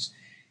incomes.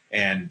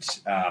 And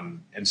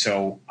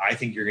so I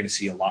think you're going to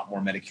see a lot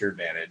more Medicare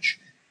Advantage.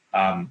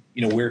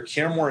 Where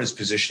CareMore is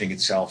positioning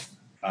itself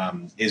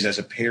is as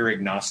a payer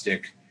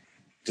agnostic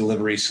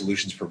delivery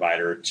solutions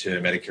provider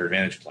to Medicare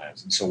Advantage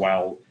plans. And so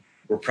while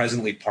we're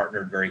presently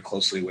partnered very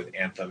closely with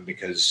Anthem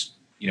because,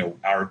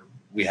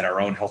 we had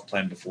our own health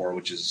plan before,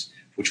 which was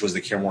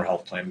the CareMore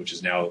health plan, which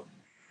is now,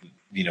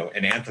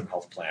 an Anthem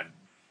health plan.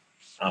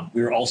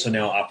 We are also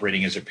now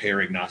operating as a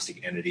payer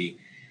agnostic entity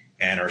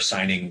and are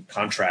signing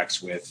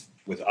contracts with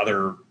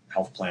other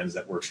health plans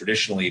that were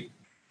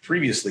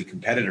previously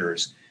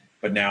competitors,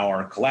 but now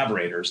are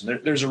collaborators.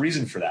 And there's a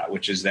reason for that,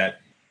 which is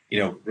that,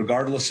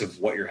 regardless of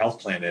what your health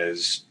plan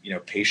is,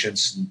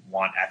 patients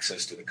want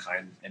access to the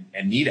kind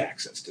and need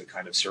access to the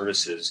kind of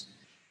services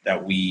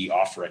that we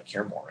offer at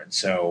CareMore. And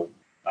so,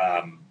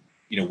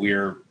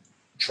 we're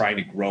trying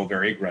to grow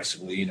very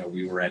aggressively.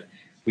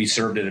 We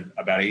served at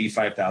about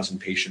 85,000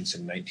 patients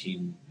in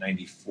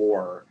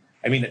 1994.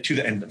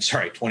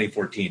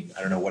 2014.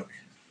 I don't know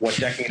what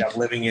decade I'm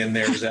living in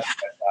there. In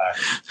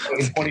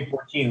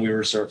 2014, we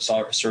were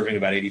serving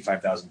about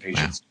 85,000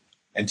 patients. Wow.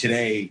 And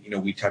today,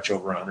 we touch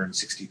over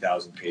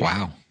 160,000 patients.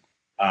 Wow.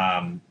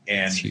 And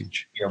that's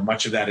huge.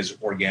 Much of that is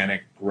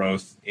organic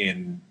growth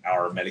in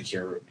our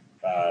Medicare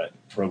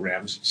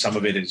programs. Some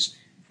of it is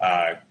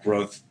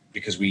growth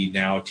because we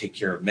now take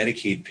care of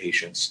Medicaid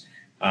patients.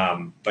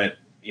 But,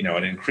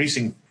 an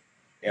increasing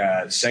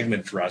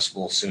segment for us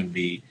will soon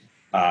be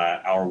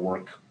our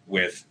work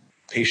with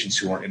patients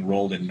who are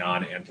enrolled in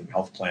non-Anthem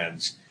health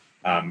plans.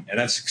 And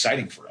that's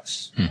exciting for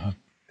us. Mm-hmm.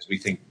 Because we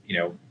think,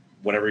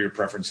 whatever your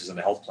preference is on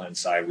the health plan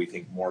side, we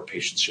think more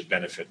patients should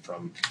benefit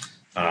from,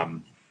 a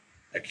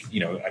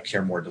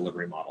CareMore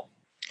delivery model.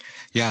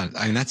 Yeah,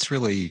 that's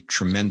really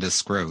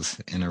tremendous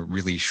growth in a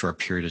really short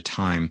period of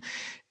time.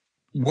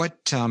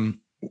 What are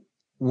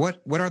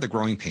the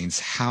growing pains?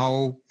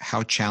 How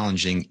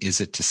challenging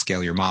is it to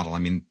scale your model?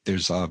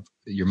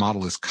 Your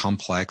model is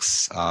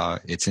complex.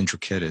 It's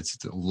intricate.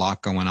 It's a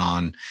lot going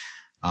on.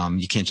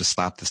 You can't just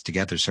slap this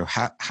together. So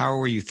how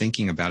are you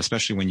thinking about,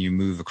 especially when you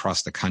move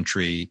across the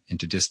country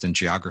into distant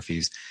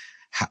geographies,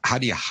 how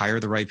do you hire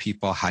the right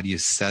people? How do you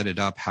set it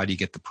up? How do you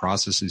get the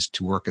processes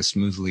to work as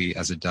smoothly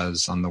as it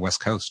does on the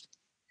West Coast?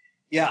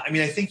 Yeah,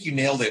 I think you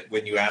nailed it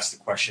when you asked the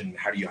question,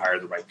 how do you hire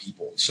the right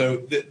people?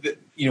 So,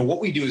 what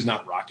we do is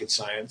not rocket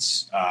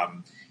science.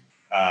 Our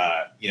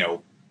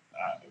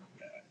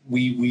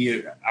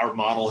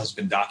model has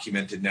been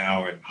documented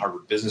now in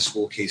Harvard Business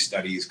School case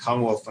studies,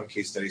 Commonwealth Fund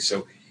case studies.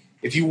 So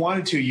if you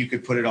wanted to, you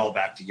could put it all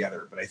back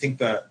together. But I think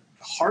the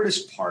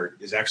hardest part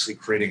is actually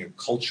creating a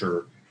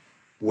culture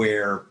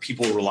where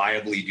people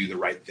reliably do the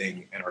right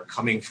thing and are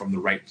coming from the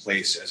right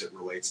place as it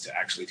relates to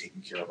actually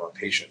taking care of our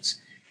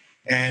patients.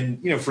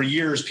 And, for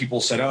years,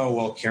 people said, oh,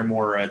 well,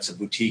 CareMore, it's a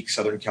boutique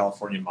Southern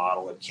California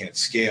model. It can't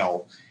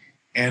scale.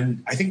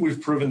 And I think we've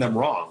proven them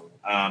wrong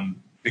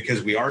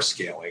because we are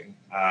scaling.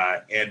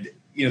 And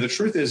the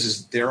truth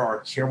is there are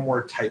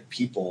CareMore type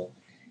people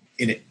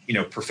in it,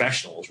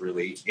 professionals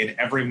really in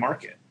every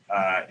market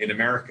in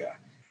America.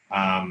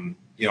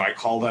 I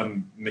call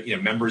them,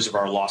 members of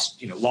our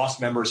lost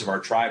members of our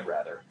tribe,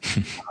 rather.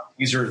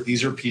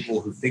 These are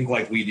people who think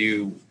like we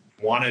do,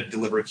 want to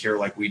deliver care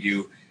like we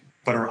do,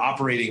 but are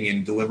operating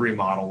in delivery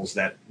models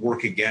that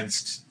work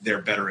against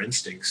their better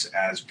instincts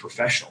as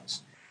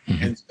professionals.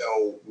 Mm-hmm. And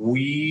so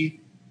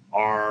we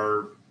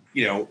are,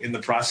 in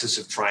the process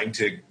of trying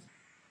to,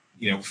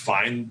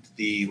 find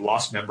the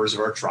lost members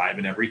of our tribe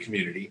in every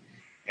community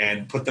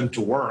and put them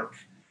to work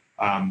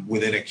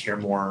within a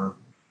CareMore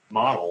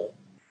model.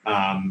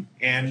 I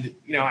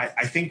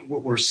think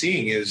what we're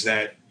seeing is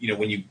that,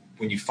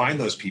 when you find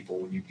those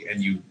people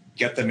and you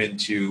get them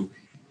into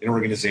an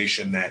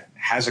organization that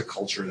has a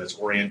culture that's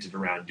oriented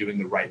around doing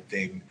the right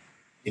thing,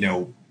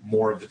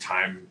 more of the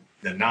time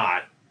than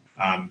not,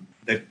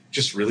 that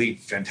just really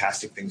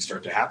fantastic things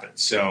start to happen.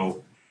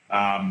 So,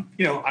 I'm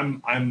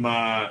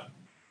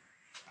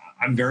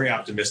very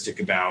optimistic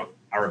about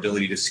our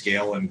ability to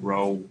scale and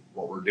grow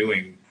what we're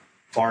doing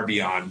far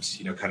beyond,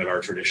 kind of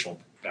our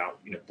traditional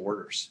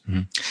borders.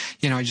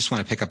 Mm-hmm. I just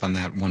want to pick up on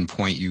that one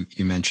point you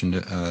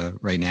mentioned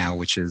right now,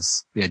 which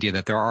is the idea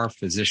that there are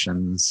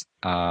physicians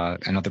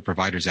and other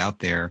providers out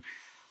there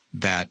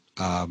that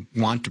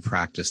want to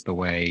practice the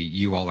way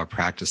you all are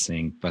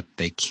practicing, but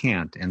they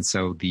can't. And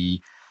so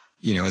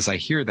as I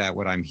hear that,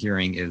 what I'm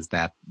hearing is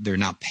that they're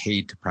not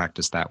paid to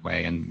practice that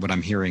way. And what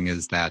I'm hearing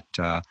is that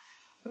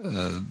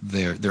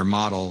their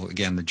model,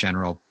 again, the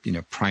general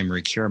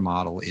primary care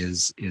model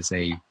is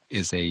a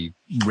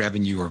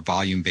revenue or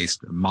volume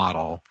based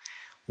model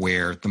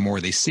where the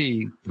more they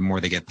see, the more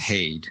they get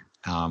paid,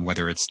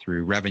 whether it's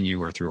through revenue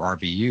or through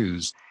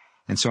RVUs.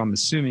 And so I'm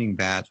assuming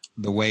that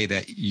the way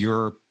that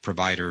your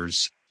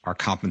providers are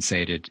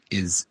compensated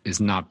is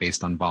not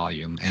based on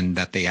volume, and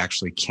that they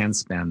actually can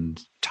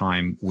spend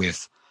time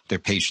with their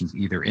patients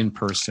either in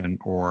person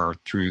or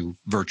through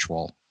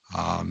virtual.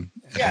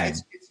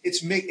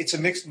 It's a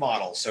mixed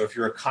model. So if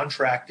you're a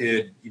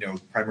contracted,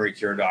 primary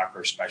care doc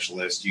or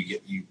specialist,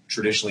 you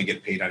traditionally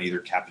get paid on either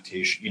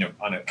capitation.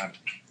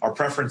 Our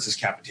preference is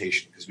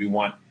capitation because we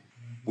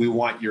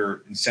want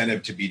your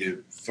incentive to be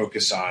to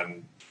focus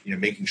on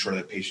making sure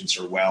that patients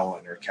are well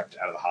and are kept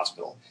out of the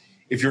hospital.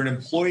 If you're an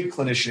employed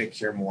clinician at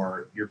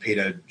CareMore, you're paid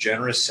a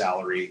generous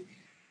salary,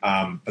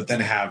 but then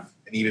have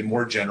an even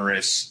more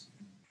generous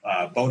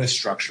bonus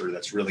structure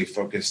that's really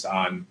focused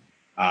on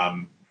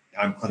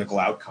clinical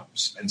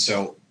outcomes. And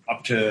so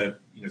up to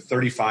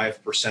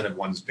 35% of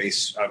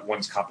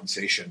one's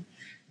compensation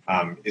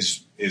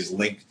is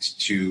linked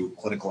to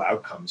clinical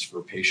outcomes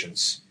for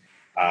patients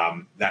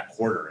that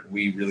quarter. And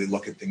we really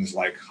look at things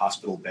like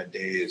hospital bed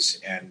days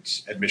and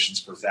admissions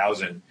per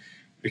thousand,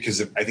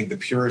 because I think the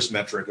purest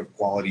metric of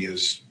quality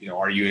is,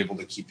 are you able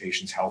to keep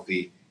patients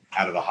healthy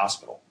out of the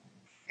hospital?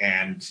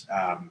 And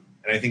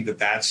I think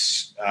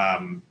that's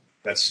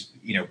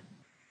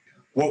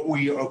what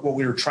we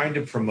are trying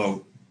to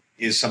promote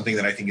is something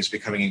that I think is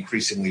becoming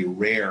increasingly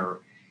rare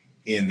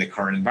in the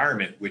current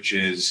environment, which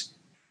is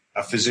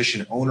a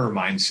physician owner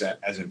mindset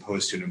as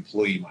opposed to an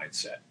employee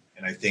mindset.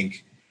 And I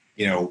think,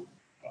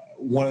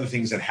 one of the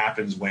things that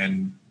happens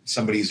when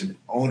somebody's an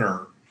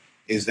owner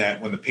is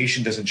that when the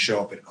patient doesn't show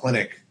up at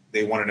clinic,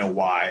 they want to know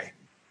why,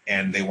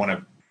 and they want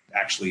to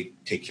actually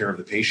take care of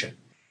the patient.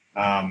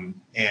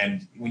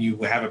 And when you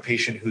have a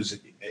clinician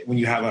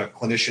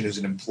who's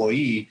an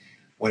employee,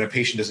 when a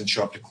patient doesn't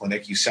show up to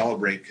clinic, you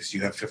celebrate because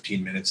you have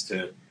 15 minutes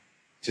to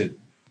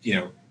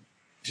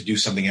do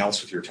something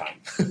else with your time.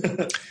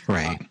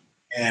 Right.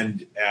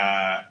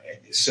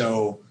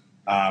 So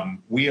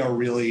we are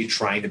really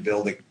trying to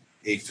build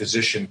a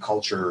physician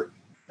culture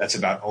that's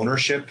about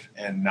ownership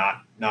and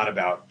not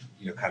about,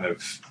 kind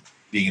of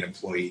being an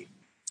employee.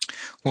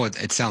 Well,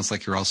 it sounds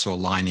like you're also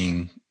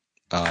aligning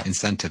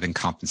incentive and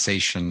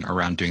compensation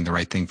around doing the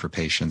right thing for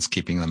patients,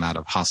 keeping them out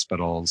of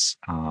hospitals,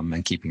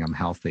 and keeping them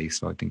healthy.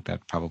 So I think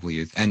that probably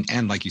is.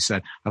 And like you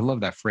said, I love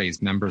that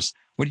phrase, members.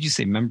 What did you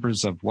say?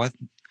 Members of what?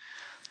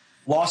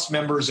 Lost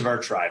members of our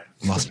tribe.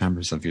 Lost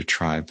members of your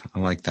tribe. I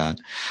like that.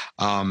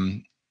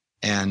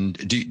 And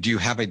do you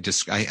have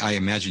I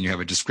imagine you have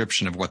a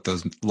description of what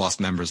those lost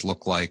members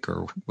look like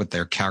or what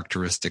their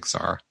characteristics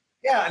are.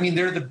 Yeah. I mean,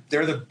 they're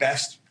the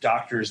best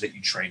doctors that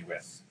you train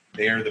with.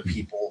 They are the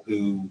people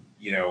who,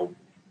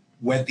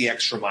 went the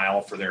extra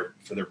mile for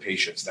their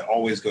patients, that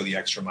always go the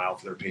extra mile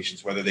for their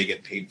patients, whether they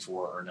get paid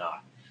for it or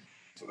not.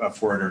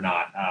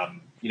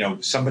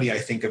 Somebody I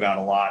think about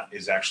a lot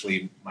is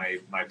actually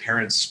my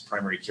parents'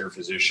 primary care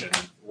physician,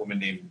 a woman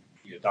named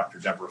Dr.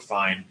 Deborah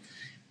Fine,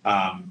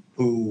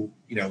 who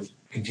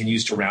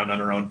continues to round on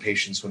her own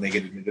patients when they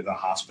get admitted to the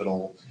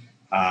hospital.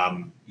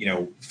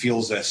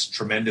 Feels this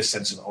tremendous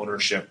sense of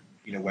ownership.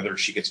 Whether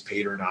she gets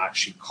paid or not,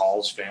 she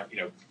calls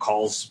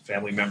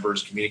family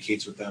members,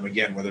 communicates with them,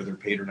 again, whether they're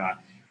paid or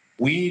not.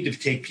 We need to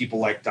take people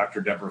like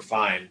Dr. Deborah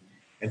Fine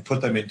and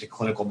put them into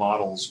clinical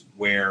models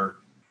where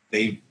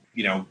they,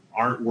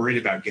 aren't worried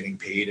about getting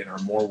paid and are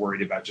more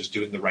worried about just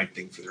doing the right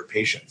thing for their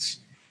patients.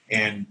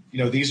 And,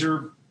 these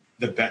are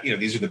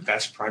the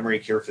best primary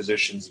care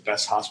physicians, the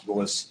best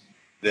hospitalists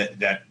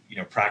that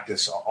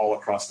practice all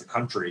across the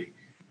country.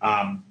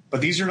 But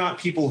these are not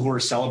people who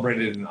are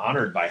celebrated and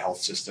honored by health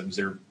systems.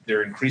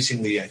 They're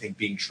increasingly, I think,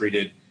 being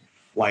treated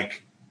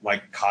like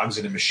cogs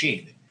in a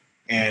machine.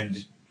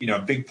 And a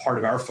big part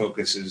of our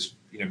focus is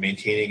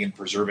maintaining and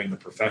preserving the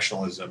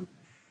professionalism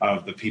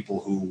of the people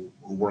who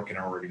work in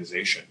our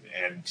organization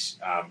and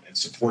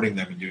supporting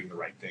them and doing the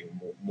right thing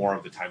more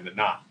of the time than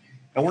not.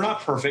 And we're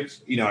not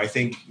perfect. I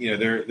think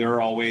there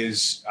are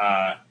always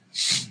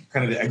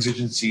kind of the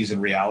exigencies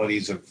and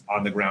realities of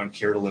on the ground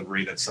care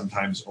delivery that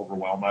sometimes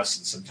overwhelm us,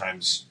 and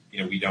sometimes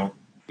we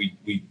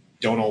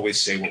don't always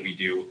say what we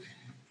do.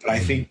 But I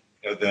think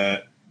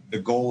the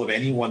goal of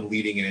anyone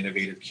leading an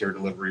innovative care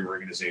delivery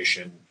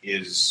organization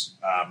is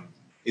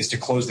to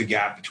close the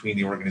gap between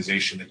the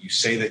organization that you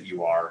say that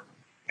you are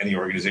and the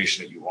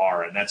organization that you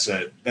are, and that's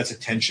a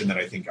tension that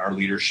I think our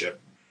leadership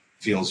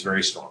feels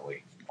very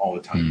strongly all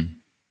the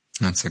time.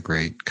 That's a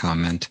great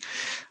comment.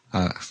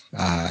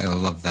 I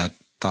love that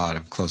thought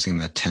of closing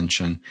the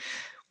tension.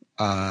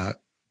 I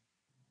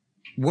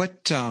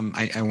want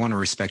to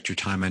respect your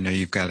time. I know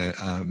you've got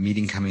a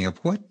meeting coming up.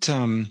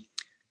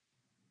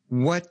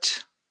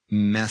 What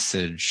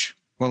message?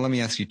 Well, let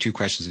me ask you two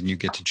questions, and you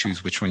get to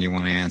choose which one you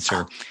want to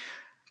answer.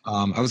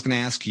 I was going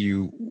to ask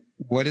you,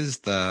 what is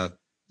the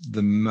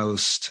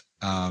most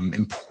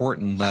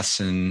important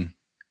lesson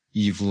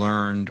you've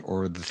learned,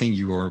 or the thing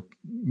you are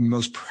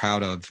most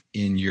proud of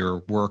in your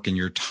work and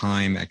your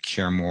time at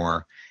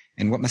CareMore?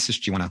 And what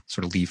message do you want to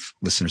sort of leave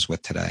listeners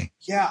with today?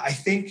 Yeah, I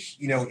think,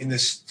 in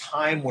this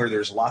time where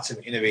there's lots of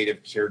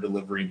innovative care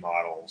delivery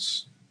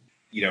models,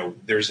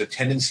 there's a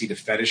tendency to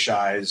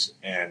fetishize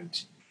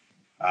and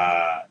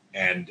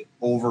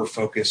over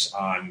focus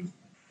on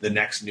the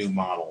next new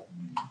model.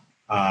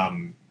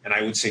 And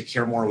I would say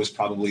CareMore was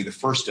probably the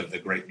first of the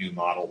great new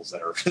models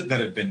that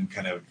have been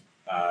kind of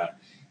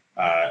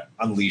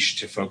unleashed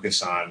to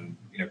focus on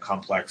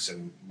complex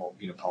and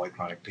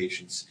polychronic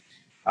patients.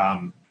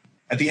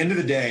 At the end of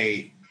the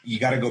day, you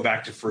got to go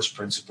back to first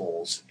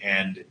principles,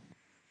 and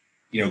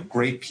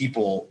great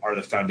people are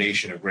the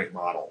foundation of great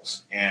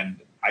models. And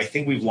I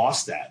think we've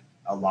lost that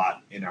a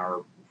lot in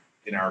our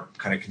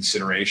kind of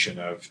consideration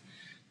of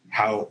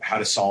how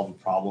to solve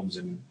the problems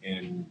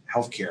in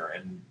healthcare.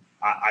 And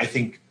I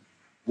think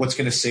what's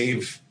going to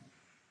save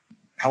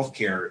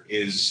healthcare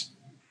is,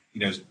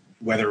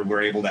 whether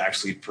we're able to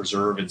actually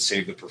preserve and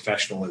save the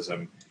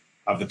professionalism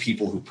of the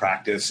people who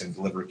practice and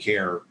deliver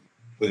care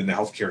within the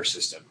healthcare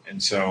system.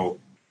 And so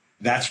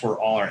that's where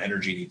all our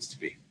energy needs to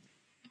be.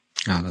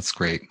 Oh, that's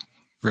great.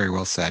 Very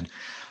well said.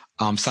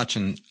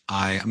 Sachin,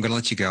 I'm going to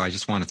let you go. I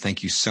just want to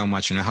thank you so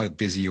much. I know how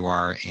busy you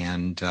are.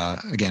 And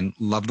again,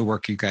 love the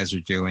work you guys are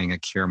doing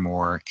at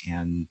CareMore,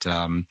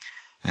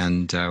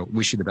 and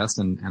wish you the best.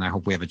 And I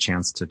hope we have a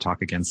chance to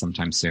talk again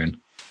sometime soon.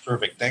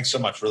 Terrific. Thanks so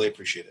much. Really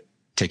appreciate it.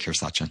 Take care,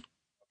 Sachin.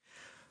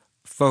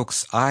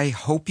 Folks, I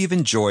hope you've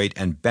enjoyed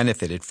and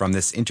benefited from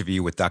this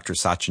interview with Dr.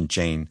 Sachin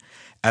Jain.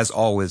 As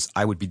always,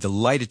 I would be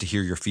delighted to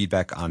hear your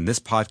feedback on this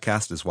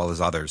podcast as well as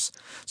others.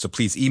 So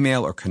please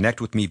email or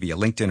connect with me via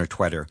LinkedIn or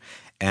Twitter.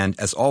 And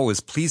as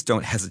always, please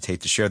don't hesitate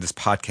to share this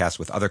podcast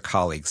with other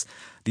colleagues.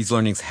 These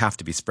learnings have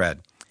to be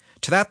spread.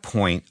 To that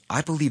point,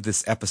 I believe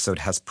this episode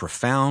has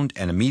profound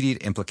and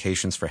immediate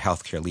implications for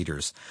healthcare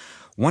leaders.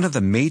 One of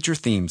the major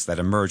themes that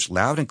emerged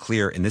loud and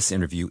clear in this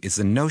interview is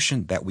the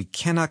notion that we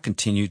cannot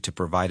continue to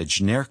provide a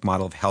generic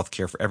model of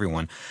healthcare for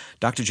everyone.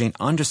 Dr. Jain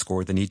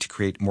underscored the need to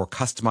create more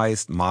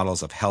customized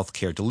models of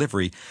healthcare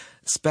delivery,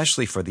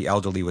 especially for the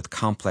elderly with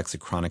complex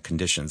and chronic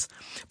conditions.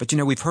 But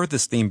we've heard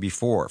this theme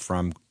before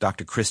from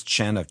Dr. Chris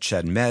Chen of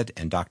CHED-Med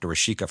and Dr.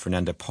 Rashika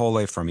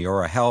Fernandez-Pole from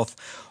Iora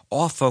Health,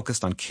 all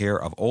focused on care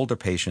of older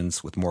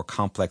patients with more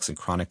complex and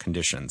chronic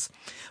conditions.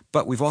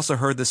 But we've also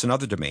heard this in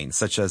other domains,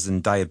 such as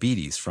in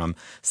diabetes from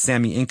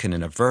Sammy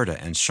Inkinen of Virta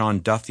and Sean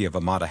Duffy of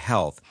Amata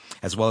Health,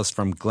 as well as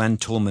from Glenn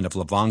Toulmin of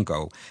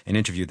Livongo, an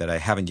interview that I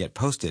haven't yet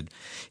posted.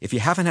 If you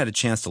haven't had a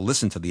chance to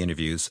listen to the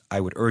interviews, I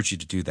would urge you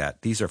to do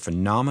that. These are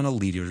phenomenal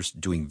leaders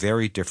doing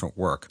very different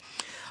work.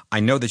 I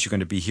know that you're going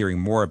to be hearing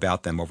more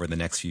about them over the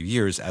next few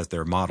years as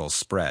their models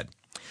spread.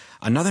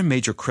 Another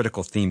major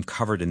critical theme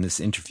covered in this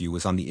interview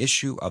was on the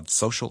issue of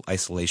social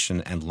isolation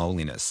and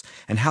loneliness,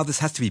 and how this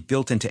has to be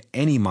built into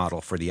any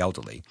model for the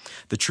elderly.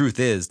 The truth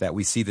is that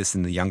we see this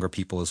in the younger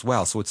people as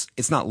well, so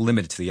it's not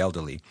limited to the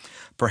elderly.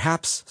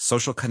 Perhaps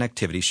social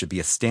connectivity should be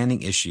a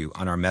standing issue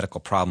on our medical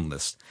problem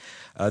list.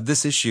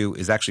 This issue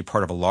is actually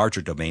part of a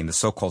larger domain, the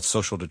so-called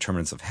social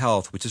determinants of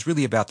health, which is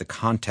really about the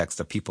context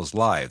of people's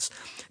lives,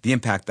 the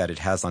impact that it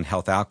has on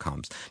health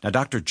outcomes. Now,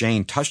 Dr.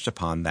 Jain touched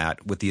upon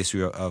that with the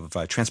issue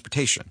of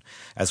transportation,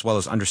 as well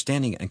as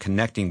understanding and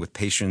connecting with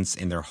patients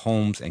in their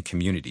homes and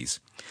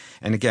communities.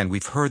 And again,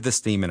 we've heard this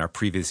theme in our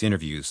previous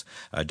interviews.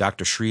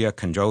 Dr. Shreya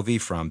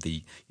Kanjovi from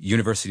the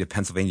University of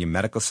Pennsylvania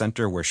Medical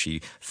Center, where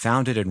she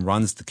founded and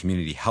runs the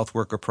Community Health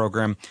Worker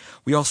Program.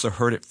 We also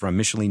heard it from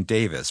Micheline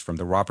Davis from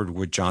the Robert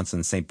Wood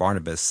Johnson St.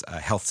 Barnabas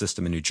Health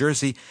System in New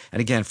Jersey, and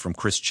again from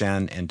Chris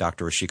Chen and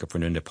Dr. Rashika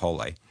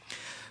Fernandez-Pole.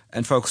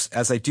 And folks,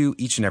 as I do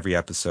each and every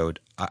episode,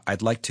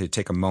 I'd like to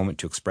take a moment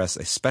to express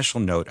a special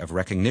note of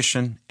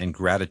recognition and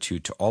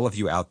gratitude to all of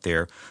you out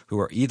there who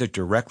are either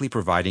directly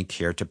providing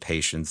care to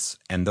patients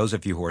and those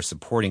of you who are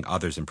supporting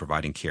others in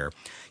providing care.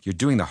 You're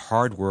doing the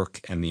hard work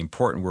and the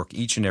important work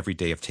each and every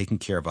day of taking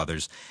care of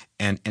others,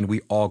 and we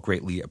all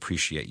greatly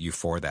appreciate you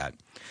for that.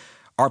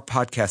 Our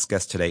podcast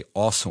guest today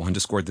also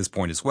underscored this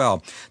point as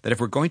well, that if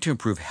we're going to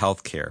improve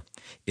healthcare,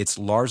 it's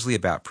largely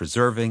about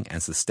preserving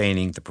and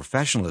sustaining the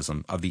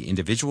professionalism of the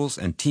individuals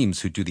and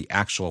teams who do the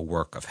actual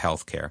work of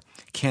healthcare.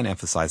 Can't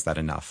emphasize that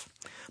enough.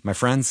 My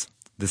friends,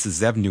 this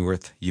is Zev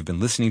Neuwirth. You've been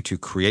listening to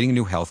Creating a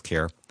New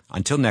Healthcare.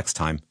 Until next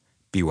time,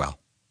 be well.